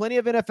 there'll be plenty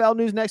of NFL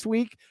news next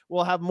week.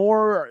 We'll have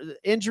more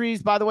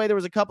injuries. By the way, there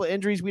was a couple of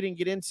injuries we didn't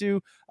get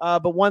into,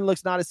 but one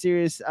looks not as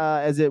serious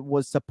as it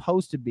was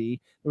supposed to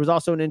be. There was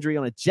also an injury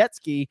on a jet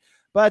ski.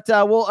 But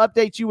we'll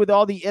update you with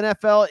all the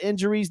NFL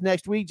injuries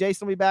next week.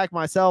 Jason will be back.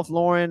 Myself,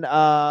 Lauren.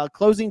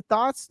 Closing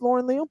thoughts,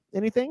 Lauren, Leal?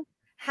 Anything?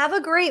 Have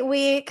a great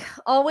week.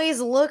 Always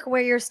look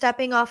where you're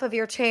stepping off of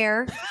your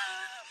chair.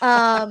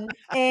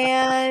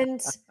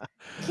 And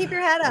keep your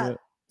head up.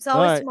 It's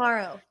always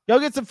tomorrow. Go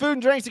get some food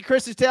and drinks at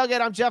Chris's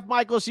Tailgate. I'm Jeff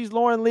Michael. She's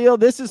Lauren Leal.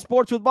 This is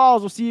Sports with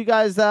Balls. We'll see you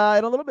guys in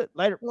a little bit.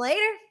 Later.